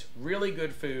place, really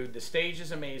good food. The stage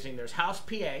is amazing. There's house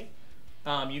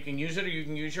PA. You can use it or you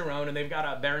can use your own, and they've got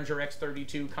a Behringer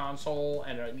X32 console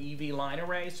and an EV line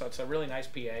array, so it's a really nice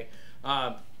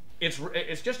PA.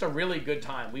 It's just a really good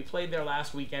time. We played there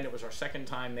last weekend. It was our second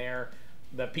time there.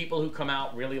 The people who come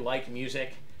out really like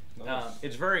music. Nice.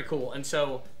 It's very cool. And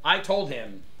so I told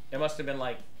him, it must have been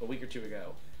like a week or two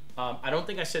ago. I don't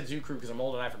think I said Zoo Crew because I'm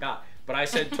old and I forgot. But I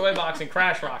said Toy Box and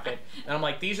Crash Rocket. And I'm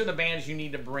like, these are the bands you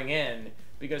need to bring in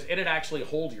because it'd actually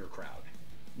hold your crowd.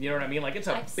 You know what I mean? Like, it's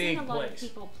a I've big seen a lot place. of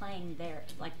people playing there,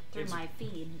 like through my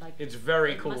feed. Like, It's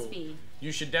very it cool. Must be.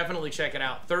 You should definitely check it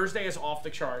out. Thursday is off the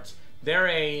charts.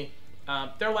 They're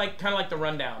like kind of like the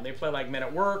Rundown. They play like Men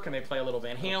at Work and they play a little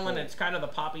Van Halen. cool. It's kind of the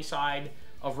poppy side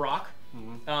of rock.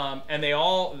 Mm-hmm. And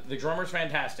the drummer's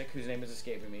fantastic, whose name is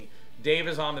escaping me. Dave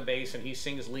is on the bass and he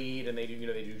sings lead, and they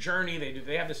do Journey.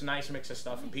 They have this nice mix of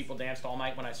stuff, and people danced all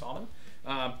night when I saw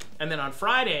them. And then on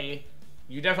Friday,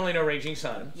 you definitely know Raging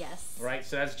Sun. Yes. Right,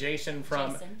 so that's Jason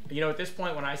from. Jason. You know, at this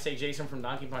point, when I say Jason from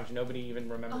Donkey Punch, nobody even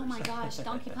remembers. Oh my gosh,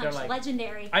 Donkey They're Punch, like-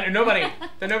 legendary. I know nobody.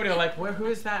 Then nobody was like, who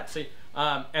is that? See,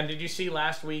 and did you see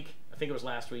last week? I think it was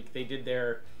last week. They did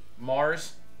their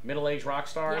Mars middle-aged rock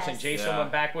stars, and Yes. Jason Yeah.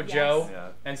 went back with Yes. Joe Yeah.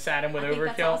 and sat in with I think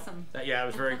Overkill. that's awesome. Yeah, it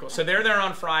was very cool. So they're there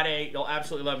on Friday. You'll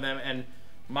absolutely love them. And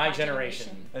My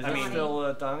Generation. Is I it mean,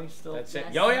 still Donnie still? that's it.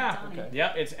 Yes, Oh yeah. Donnie. Okay.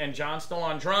 Yep. And John's still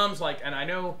on drums. And I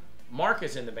know Mark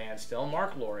is in the band still.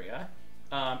 Mark Loria.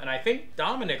 And I think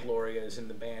Dominic Loria is in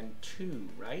the band too,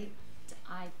 right?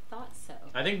 I thought so.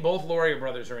 I think both Loria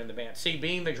brothers are in the band. See,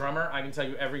 being the drummer, I can tell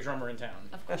you every drummer in town.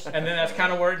 Of course. And then that's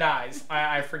kind of where it dies.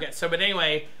 I forget. So, but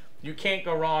anyway, you can't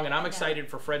go wrong, and I'm excited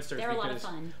for Fredster's They're a lot of because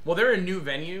fun. well, they're a new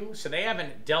venue, so they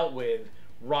haven't dealt with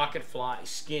Rocket Fly,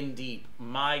 Skin Deep,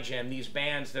 My Gem, these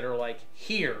bands that are like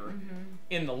here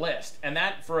in the list. And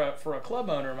that for a club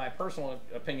owner, my personal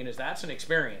opinion is that's an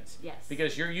experience. Yes.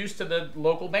 Because you're used to the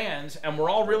local bands, and we're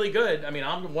all really good. I mean,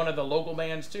 I'm one of the local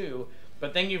bands too.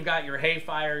 But then you've got your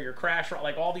Hayfire, your Crash Rock,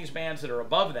 like all these bands that are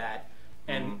above that.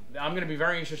 And I'm going to be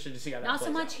very interested to see how that Not plays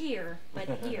so much out. here, but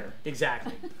here.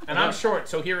 Exactly. And I'm short,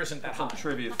 so here isn't that Some hot.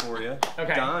 trivia for you.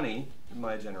 Okay. Donnie,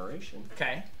 My Generation,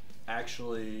 Okay.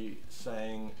 actually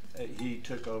sang. He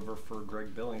took over for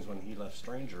Greg Billings when he left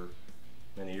Stranger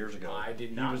many years ago. I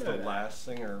did not He was know the that. last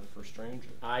singer for Stranger.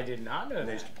 I did not know And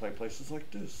they used that. to play places like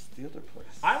this, the other place.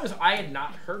 I had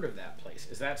not heard of that place.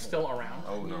 Is that still around?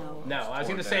 Oh no. No. No, it's I was torn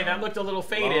going to say that down. looked a little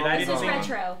faded. Long I This didn't is think.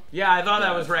 retro. Yeah, I thought that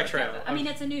Yeah, was it's retro. I mean,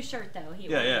 it's a new shirt though.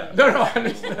 Yeah. No, I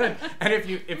understood. And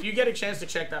if you get a chance to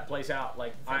check that place out,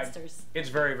 like Fredster's. it's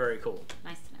very, very cool.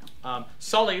 Nice to know.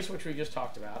 Sully's, which we just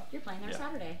talked about. You're playing there Yeah.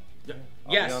 Saturday.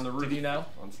 I'll Yes. be on the roof Did you know?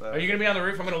 on Are Saturday. you going to be on the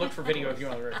roof? I'm going to look for video of you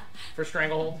on the roof. For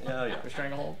Stranglehold? Yeah. For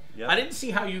Stranglehold? Yep. I didn't see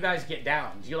how you guys get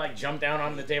down. Do you like jump down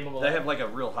onto the table below? They have like a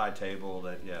real high table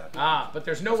that, But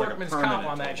there's no It's like a workman's comp permanent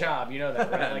on that table. job. You know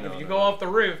that, right? Like No, if you no, go no. off the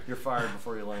roof. you're fired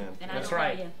before you land. And That's I don't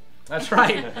right. know you. That's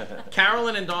right.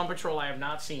 Carolyn and Dawn Patrol I have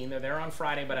not seen. They're there on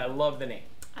Friday, but I love the name.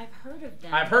 I've heard of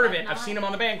them. I've heard of but it. I've not- seen them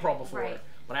on the band crawl before, Right.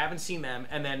 but I haven't seen them.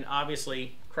 And then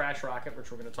obviously Crash Rocket,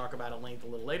 which we're going to talk about at length a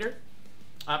little later.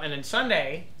 And then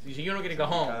Sunday, you don't get to go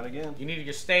home. Count again. You need to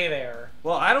just stay there.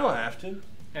 Well, I don't have to.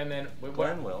 And then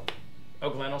Glenn will. Oh,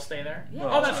 Glenn will stay there. Yeah.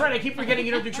 Oh, that's right. I keep forgetting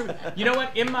you don't do trivia. You know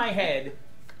what? In my head,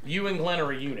 you and Glenn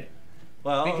are a unit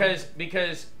Well, because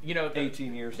you know.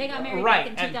 18 years They ago. got married Right,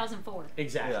 back in and- 2004.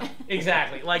 Exactly. Yeah.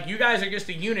 Exactly. Like you guys are just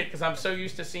a unit because I'm so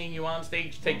used to seeing you on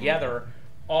stage together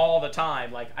all the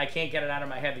time. Like I can't get it out of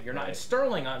my head that you're not. Right. It's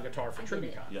Sterling on guitar for I did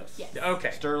it. TribuCon. Yes. Yes. Okay.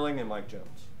 Sterling and Mike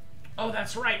Jones. Oh,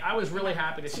 that's right. I was really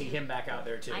happy to see him back out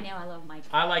there too. I know. I love Mike.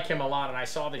 I like him a lot, and I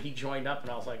saw that he joined up, and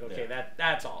I was like, okay, Yeah.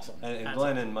 that's awesome. And That's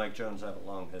Glenn awesome. and Mike Jones have a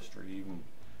long history, even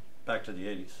back to the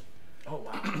 80s. Oh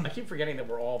wow. I keep forgetting that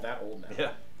we're all that old now.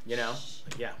 Yeah. You know?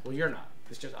 Yeah. Well, you're not.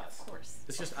 It's just us. Of course.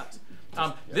 It's just us.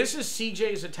 This is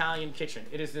CJ's Italian Kitchen.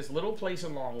 It is this little place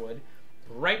in Longwood,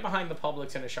 right behind the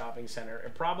Publix in a shopping center.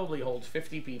 It probably holds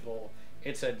 50 people.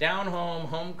 It's a down-home,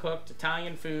 home-cooked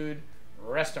Italian food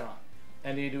restaurant.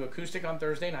 And they do acoustic on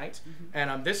Thursday nights.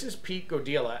 And this is Pete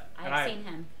Godila. and I've seen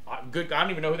him. Good. I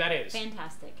don't even know who that is.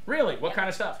 Fantastic. Really? What Yep. kind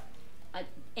of stuff?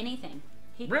 Anything.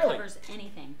 He Really? covers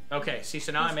anything. Okay. See,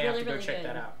 so now I He's may really, have to go really check good.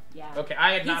 that out. Yeah. Okay.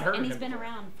 I had not heard of him And he's been before.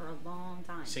 around for a long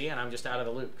time. See, and I'm just out of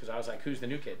the loop because I was like, who's the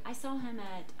new kid? I saw him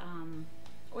at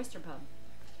Oyster Pub.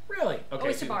 Really? Okay.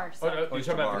 Oyster Bar. Oh, Sorry.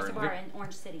 Oyster Bar. Oyster Bar in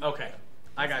Orange City. Okay.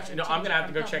 I got you. No, I'm gonna have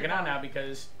to go check it out now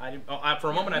because for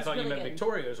a moment I thought you meant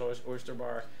Victoria's Oyster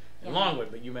Bar in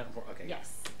Longwood, but you meant okay.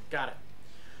 Yes. Got it.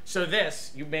 So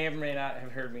this, you may or may not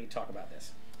have heard me talk about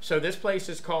this. So this place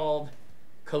is called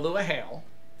Kahlua Hale.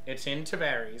 It's in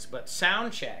Tavares, but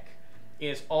Soundcheck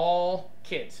is all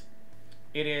kids.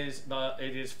 It is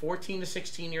 14 to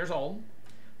 16 years old.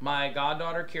 My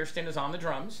goddaughter Kirsten is on the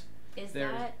drums. Is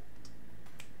that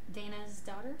Dana's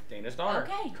daughter? Dana's daughter.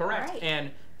 Okay. Correct. All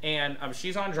right. And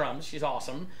she's on drums. She's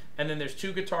awesome. And then there's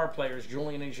 2 guitar players,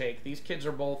 Julian and Jake. These kids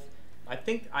are both, I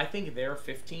think they're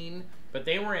 15, but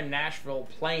they were in Nashville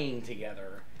playing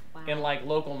together in like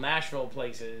local Nashville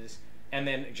places. And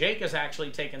then Jake has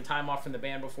actually taken time off from the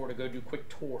band before to go do quick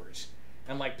tours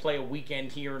and like play a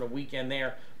weekend here and a weekend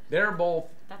there. They're both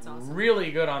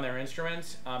really good on their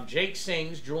instruments. Jake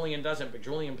sings, Julian doesn't, but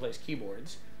Julian plays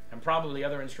keyboards and probably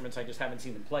other instruments I just haven't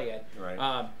seen them play yet.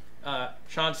 Right.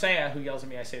 Sean Saya, who yells at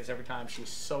me, I say this every time, she's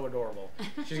so adorable.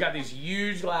 She's got these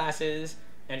huge glasses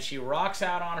and she rocks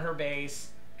out on her bass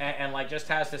and like just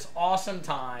has this awesome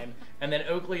time. And then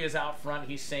Oakley is out front,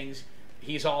 he sings.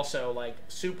 He's also like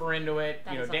super into it,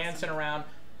 dancing around.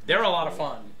 They're a lot of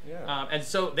fun. Yeah. And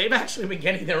so they've actually been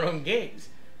getting their own gigs.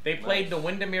 They played the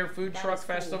Windermere Food Truck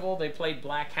Festival. They played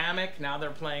Black Hammock. Now they're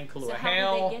playing Kahlua Hale.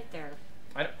 How did they get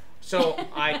there? So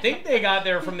I think they got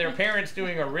there from their parents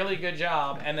doing a really good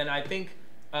job, and then I think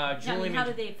Julian. How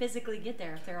did they physically get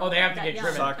there if they're all they have to get young?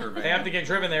 driven. Soccer van. They have to get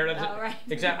driven there. Right.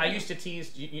 Exactly. I used to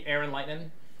tease Aaron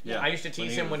Lightning. Yeah. I used to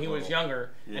tease him when he was younger,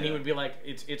 Yeah. and he would be like,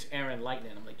 "It's Aaron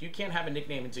Lightning." I'm like, "You can't have a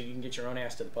nickname until you can get your own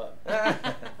ass to the pub.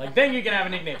 Like then you can have a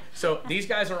nickname." So these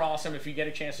guys are awesome. If you get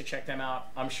a chance to check them out,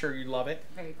 I'm sure you'd love it.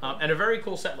 Very cool. And a very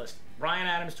cool set list. Bryan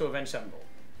Adams to Avenged Sevenfold.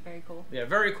 Very cool. Yeah,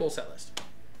 very cool set list.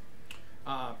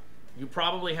 You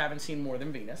probably haven't seen More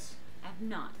Than Venus. I've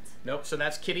not. Nope. So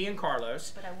that's Kitty and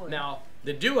Carlos. But I would. Now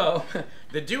the duo,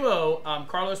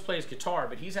 Carlos plays guitar,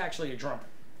 but he's actually a drummer.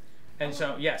 And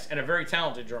so, yes, and a very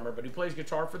talented drummer, but he plays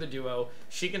guitar for the duo.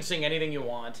 She can sing anything you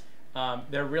want.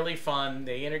 They're really fun.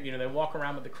 They they walk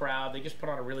around with the crowd. They just put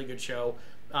on a really good show.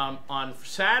 On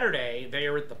Saturday, they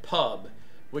are at the Pub,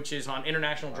 which is on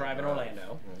International Drive in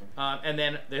Orlando. And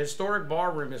then the historic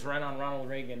bar room is right on Ronald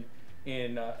Reagan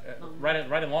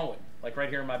right in Longwood, like right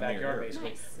here in my backyard, basically.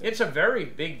 Nice. It's a very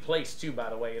big place too, by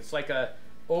the way. It's like a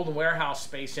old warehouse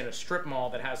space in a strip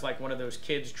mall that has like one of those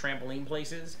kids trampoline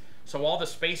places. So all the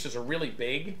spaces are really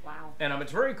big. Wow. And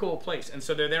it's a very cool place. And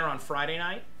so they're there on Friday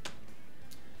night.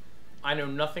 I know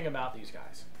nothing about these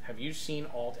guys. Have you seen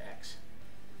Alt X?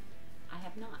 I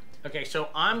have not. Okay, so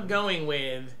I'm going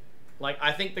with, like,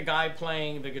 I think the guy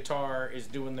playing the guitar is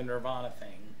doing the Nirvana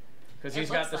thing. Because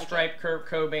he's got the striped Kurt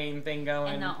Cobain thing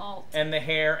going. And the alt. And the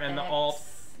hair and the alt.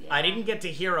 Yeah. I didn't get to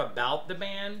hear about the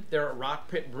band. They're at Rock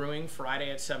Pit Brewing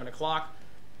Friday at 7 o'clock.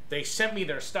 They sent me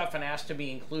their stuff and asked to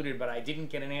be included, but I didn't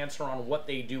get an answer on what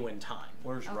they do in time.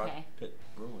 Where's Rock Pit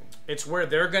Brewing? It's where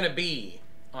they're going to be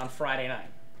on Friday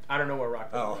night. I don't know where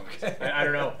Rock Pit Brewing is. I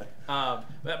don't know.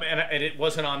 And it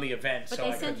wasn't on the event. But so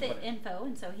they I sent couldn't the info,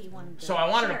 and so he wanted to So I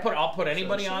wanted share to I'll put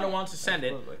anybody on who wants to send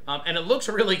it. And it looks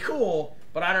really cool,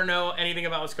 but I don't know anything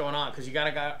about what's going on because you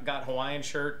got Hawaiian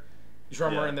shirt,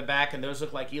 drummer in the back, and those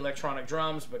look like electronic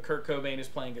drums, but Kurt Cobain is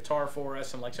playing guitar for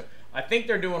us, and like so I think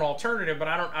they're doing alternative, but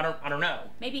I don't know.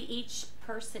 Maybe each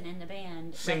person in the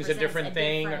band sings a different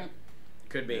thing.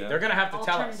 Could be. Yeah. They're gonna have to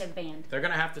tell us. Band. They're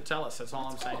gonna have to tell us. That's all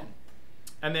I'm saying.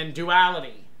 And then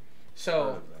Duality.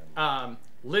 So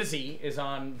Lizzie is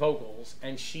on vocals,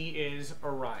 and she is a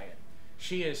riot.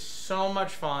 She is so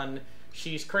much fun.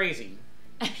 She's crazy.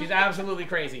 She's absolutely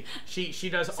crazy. She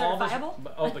does all this.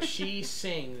 But she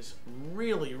sings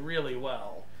really, really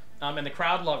well, and the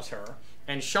crowd loves her.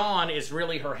 And Sean is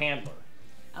really her handler.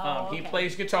 He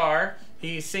plays guitar.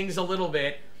 He sings a little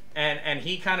bit, and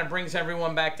he kind of brings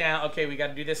everyone back down. Okay, we got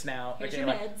to do this now. Here's okay, your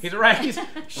meds. He's right.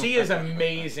 She is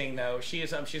amazing though.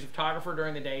 She's a photographer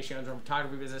during the day. She owns her own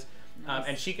photography business. Nice.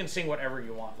 And she can sing whatever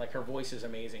you want. Like her voice is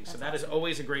amazing. So that is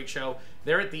always a great show.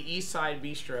 They're at the East Side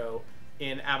Bistro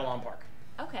in Avalon Park.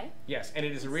 Okay. Yes, and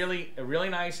it is really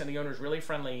nice, and the owner's really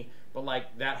friendly. But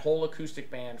like that whole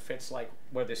acoustic band fits like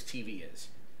where this TV is.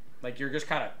 Like you're just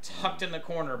kind of tucked in the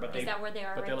corner, but is that where they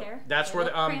are right there? That's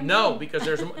where no, because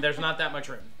there's not that much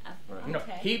room. Right. No,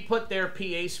 he put their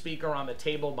PA speaker on the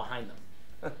table behind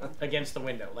them, against the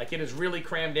window. Like it is really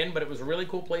crammed in, but it was a really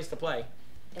cool place to play.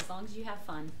 As long as you have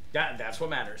fun. That's what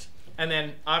matters. And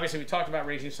then obviously we talked about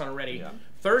Raging Sun already. Yeah.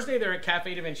 Thursday they're at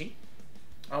Cafe Da Vinci.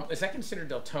 Is that considered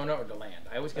Deltona or DeLand?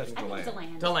 I always get That's I think it's a DeLand.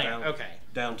 land. DeLand. Okay.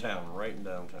 Downtown, right in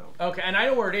downtown. Okay, and I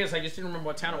know where it is. I just didn't remember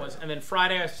what town it was. And then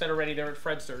Friday, I said already, they're at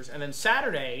Fredster's. And then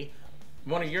Saturday,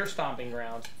 one of your stomping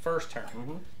grounds, First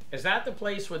Turn. Is that the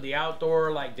place with the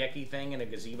outdoor like decky thing and a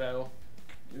gazebo?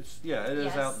 Yeah, it is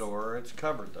Yes. outdoor. It's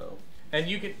covered though. And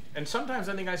you can, and sometimes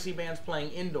I think I see bands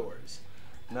playing indoors.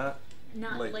 Not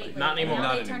Lately. Not anymore. Now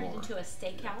Not they turned it anymore. into a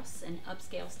steakhouse, an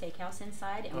upscale steakhouse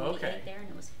inside, and Oh, we okay. ate there, and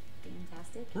it was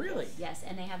fantastic. Really? Yes,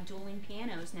 and they have dueling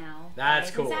pianos now. That's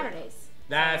Fridays cool. And Saturdays.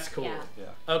 That's So, cool. Yeah.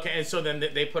 Yeah. Okay, and so then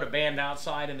they put a band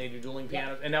outside and they do dueling Yeah.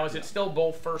 pianos. And now is it still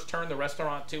both First Turn, the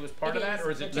restaurant too, as part It of that, is.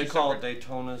 or is it They two call it separate?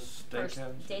 Daytona's First,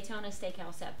 Steakhouse. Daytona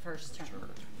Steakhouse at First Turn.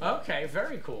 Okay,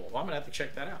 very cool. Well, I'm gonna have to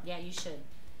check that out. Yeah, you should.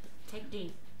 Take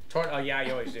D. Torn. Oh yeah,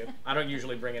 you always do. I don't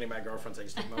usually bring any of my girlfriends. I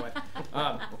just take my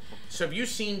wife. So have you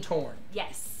seen Torn?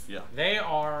 Yes. Yeah. They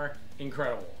are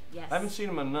incredible. Yes. I haven't seen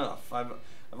them enough. I've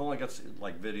only got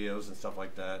like videos and stuff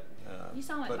like that. You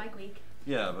saw them at but- Bike Week.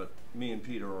 Yeah, but me and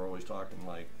Peter are always talking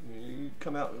like, you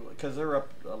come out, because they're up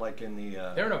like in the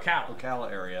They're in Ocala.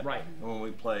 Ocala area. Right. And when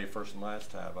we play First and Last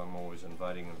Tab, I'm always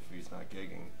inviting him if he's not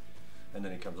gigging. And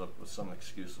then he comes up with some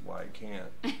excuse of why he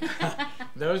can't.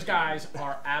 Those guys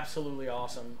are absolutely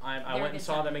awesome. I They're went a and good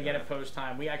saw time. them again at Post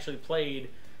Time. We actually played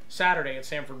Saturday at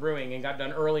Sanford Brewing and got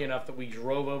done early enough that we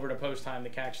drove over to Post Time to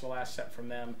catch the last set from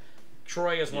them.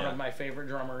 Troy is one Yeah. of my favorite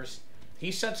drummers.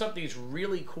 He sets up these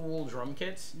really cool drum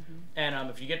kits, and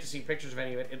if you get to see pictures of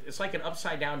any of it, it's like an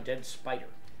upside down dead spider.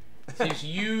 It's these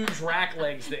huge rack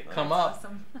legs that come up.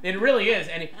 awesome. It really is,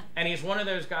 and he's one of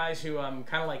those guys who kind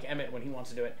of like Emmett when he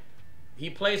wants to do it. He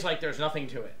plays like there's nothing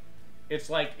to it. It's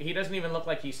like he doesn't even look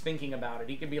like he's thinking about it.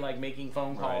 He could be like making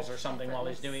phone calls Right. or something while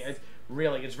he's doing it.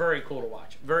 Effortless. It's very cool to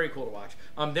watch. Very cool to watch.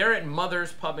 They're at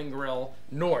Mother's Pub and Grill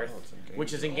North, Oh, it's in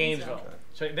which is in Gainesville. Gainesville. Okay.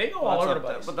 So they go Well, all that's over up the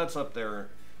there- place. but that's up there,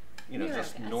 you know, Near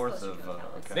just Ocala. north That's of closer to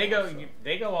Ocala. Ocala, They go. so.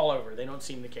 They go all over. They don't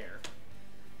seem to care.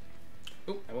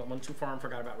 Oop! I went one too far and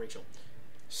forgot about Rachel.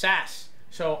 SAS.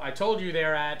 So I told you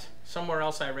they're at somewhere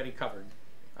else. I already covered.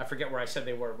 I forget where I said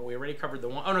they were, but we already covered the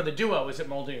one. Oh no, the duo is at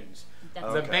Muldoon's. That's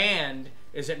The Okay. band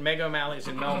is at Meg O'Malley's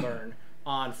in Melbourne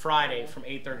on Friday from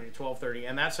 8:30 to 12:30,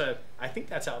 and I think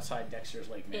that's outside Dexter's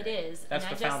Lake Mary. It is. That's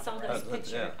and the I just saw fountain, those right? That's-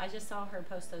 pictures. yeah. I just saw her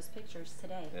post those pictures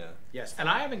today. Yeah. Yes, and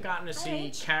I haven't gotten to see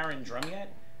H. Karen drum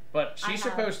yet, but I she's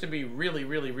have. supposed to be really,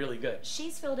 really, really good.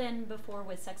 She's filled in before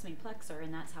with Sesame Plexer,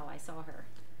 and that's how I saw her.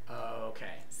 Oh,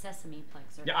 okay. Sesame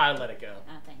Plexer. Yeah, I let it go.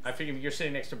 Thanks. I figure you're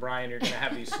sitting next to Brian, you're going to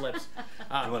have these slips.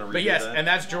 You wanna but redo yes, that? and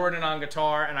that's Jordan on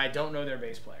guitar, and I don't know their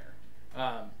bass player.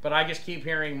 But I just keep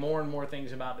hearing more and more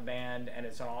things about the band, and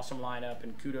it's an awesome lineup,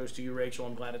 and kudos to you, Rachel.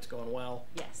 I'm glad it's going well.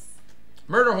 Yes.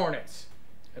 Murder Hornets,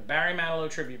 a Barry Manilow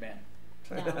tribute band.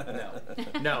 No.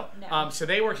 No. No. So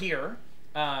they were here.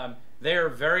 They're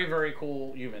very, very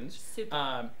cool humans. Super.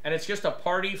 And it's just a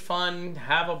party, fun,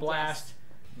 have a blast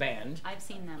band. I've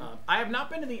seen them. I have not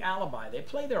been to the Alibi. They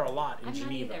play there a lot in I'm not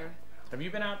Geneva. either. Have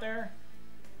you been out there?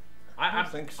 I don't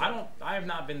think so. I have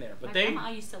not been there, but My they grandma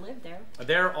used to live there.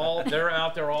 they're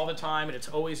out there all the time, and it's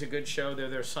always a good show. They're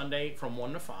there Sunday from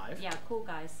 1 to 5. Yeah, cool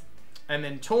guys. And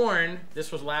then Torn,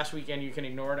 this was last weekend. You can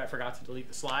ignore it. I forgot to delete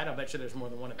the slide. I'll bet you there's more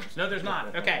than one of those. No, there's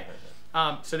not. Okay.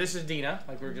 So this is Dina,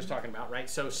 like we were just talking about, right?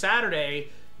 So Saturday,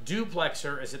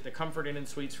 Duplexer is at the Comfort Inn and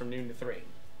Suites from noon to 3.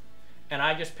 And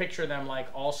I just picture them like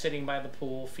all sitting by the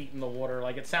pool, feet in the water.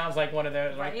 Like it sounds like one of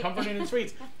those, like Right. Comfort Inn and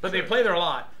Suites. But they play there a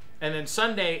lot. And then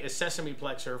Sunday is Sesame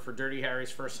Plexer for Dirty Harry's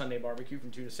first Sunday barbecue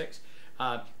from 2 to 6.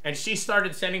 And she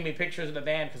started sending me pictures of the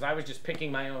band because I was just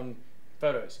picking my own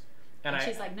photos. And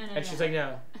she's like, no, no, And no. she's like,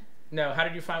 no. No, how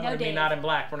did you find No, one of me Dave. not in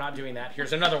black? We're not doing that.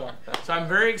 Here's another one. So I'm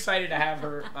very excited to have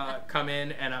her come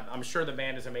in, and I'm sure the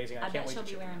band is amazing. I I can't bet wait she'll to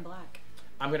be check it wearing out. black.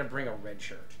 I'm going to bring a red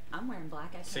shirt. I'm wearing black.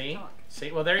 I can't See? talk.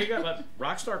 See? Well, there you go. Look,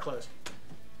 Rockstar clothes.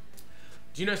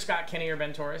 Do you know Scott Kenny or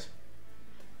Ben Torres?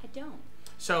 I don't.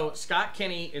 So Scott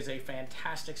Kenny is a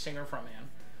fantastic singer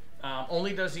frontman.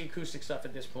 Only does the acoustic stuff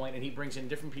at this point, and he brings in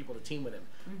different people to team with him.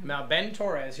 Now, Ben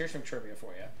Torres, here's some trivia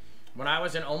for you. When I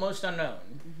was in Almost Unknown,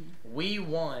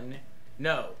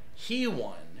 he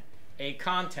won a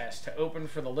contest to open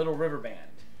for the Little River Band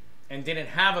and didn't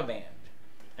have a band.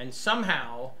 And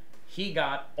somehow he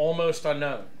got Almost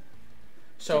Unknown.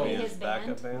 So, To be His his backup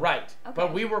band? band? right. Okay.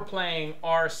 But we were playing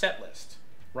our set list,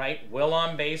 right? Will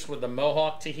on bass with the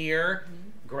Mohawk to here,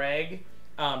 Greg.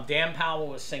 Dan Powell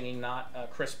was singing, not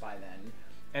Chris by then.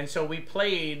 And so we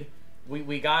played,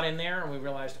 we got in there and we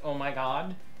realized, oh my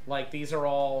God, like these are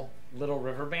all Little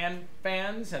River Band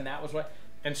fans. And that was what,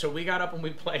 and so we got up and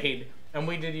we played and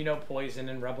we did, Poison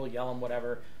and Rebel Yell and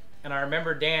whatever. And I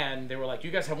remember Dan, they were like, you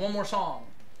guys have one more song.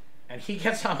 And he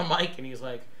gets on the mic and he's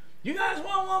like, you guys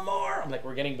want one more? I'm like,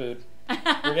 we're getting booed.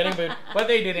 We're getting booed. But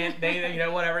they didn't. They, you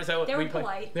know, whatever. So They were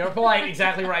polite. They were polite,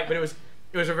 exactly right. But it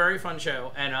was a very fun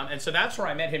show. And so that's where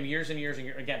I met him years and years and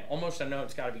years. Again, almost I know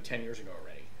it's got to be 10 years ago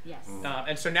already. Yes.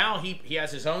 And so now he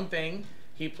has his own thing.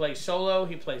 He plays solo.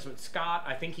 He plays with Scott.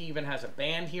 I think he even has a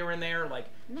band here and there. Like,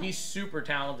 nice. He's super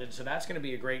talented. So that's going to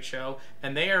be a great show.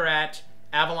 And they are at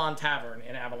Avalon Tavern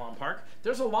in Avalon Park.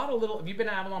 There's a lot of little... Have you been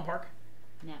to Avalon Park?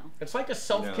 No. It's like a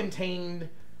self-contained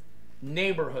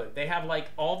neighborhood. They have like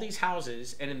all these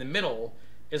houses, and in the middle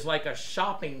is like a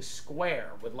shopping square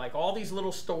with like all these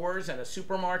little stores and a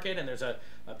supermarket, and there's a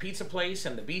pizza place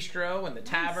and the bistro and the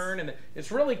tavern, and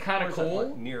it's really kind of cool.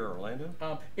 Like near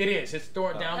Orlando? It is. It's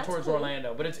down towards cool.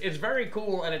 Orlando, but it's very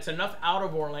cool, and it's enough out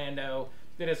of Orlando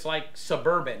that it's like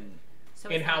suburban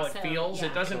in how it feels.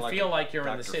 It doesn't feel like you're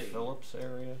in the city. Phillips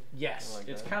area? Yes, like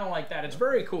it's that. kind of like that. It's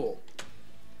very cool.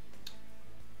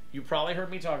 You probably heard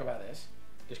me talk about this.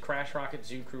 Is Crash Rocket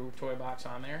Zoo Crew toy box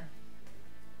on there?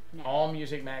 No. All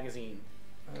Music Magazine.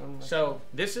 So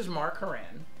this is Mark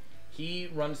Horan. He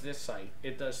runs this site.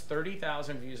 It does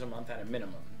 30,000 views a month at a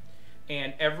minimum.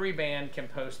 And every band can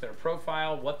post their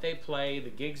profile, what they play, the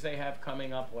gigs they have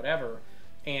coming up, whatever.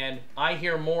 And I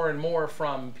hear more and more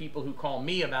from people who call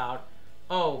me about,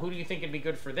 oh, who do you think would be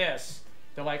good for this?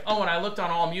 They're like, oh, and I looked on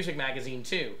All Music Magazine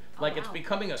too. Like, it's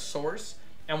becoming a source.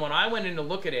 And when I went in to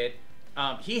look at it,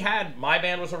 he had, my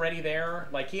band was already there.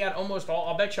 Like, he had almost all,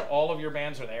 I'll bet you all of your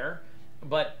bands are there.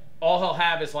 But all he'll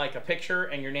have is like a picture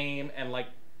and your name and like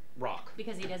rock.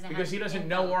 Because he doesn't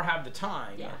know or have the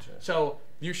time. Yeah. So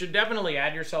you should definitely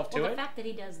add yourself to it. The fact that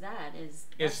he does that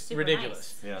is super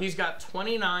ridiculous. Nice. Yeah. He's got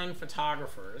 29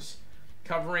 photographers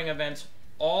covering events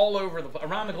all over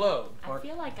around the globe. I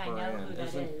feel like I know who that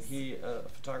Isn't is. he a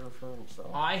photographer himself?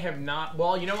 I have not.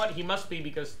 Well, you know what? He must be,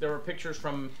 because there were pictures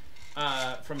from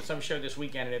some show this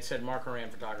weekend, and it said Mark Horan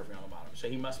Photography on the bottom. So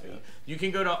he must be. Yeah. You can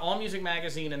go to All Music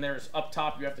Magazine, and there's up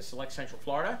top, you have to select Central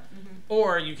Florida,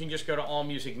 or you can just go to All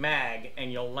Music Mag,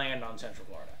 and you'll land on Central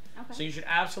Florida. Okay. So you should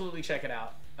absolutely check it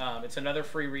out. It's another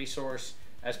free resource.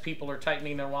 As people are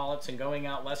tightening their wallets and going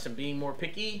out less and being more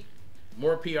picky,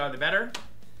 more PR the better.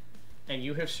 And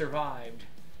you have survived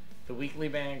the weekly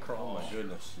band crawl. Oh my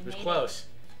goodness. It was close.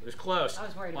 It was close. I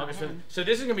was worried about him. So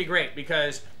this is going to be great,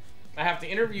 because I have to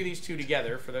interview these two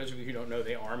together. For those of you who don't know,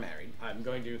 they are married. I'm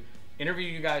going to interview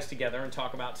you guys together and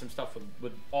talk about some stuff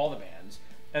with all the bands.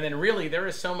 And then really, there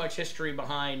is so much history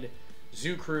behind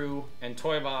Zoo Crew and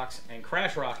Toy Box and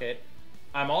Crash Rocket.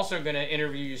 I'm also going to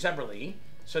interview you separately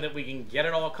so that we can get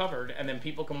it all covered, and then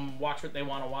people can watch what they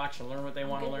want to watch and learn what they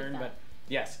want to learn. But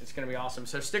yes, it's going to be awesome.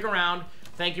 So stick around.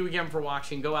 Thank you again for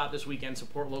watching. Go out this weekend,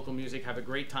 support local music, have a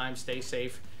great time, stay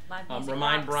safe.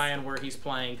 Remind Brian where he's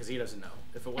playing, because he doesn't know.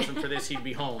 If it wasn't for this, he'd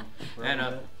be home.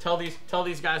 And tell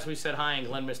these guys we said hi, and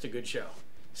Glenn missed a good show.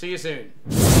 See you soon.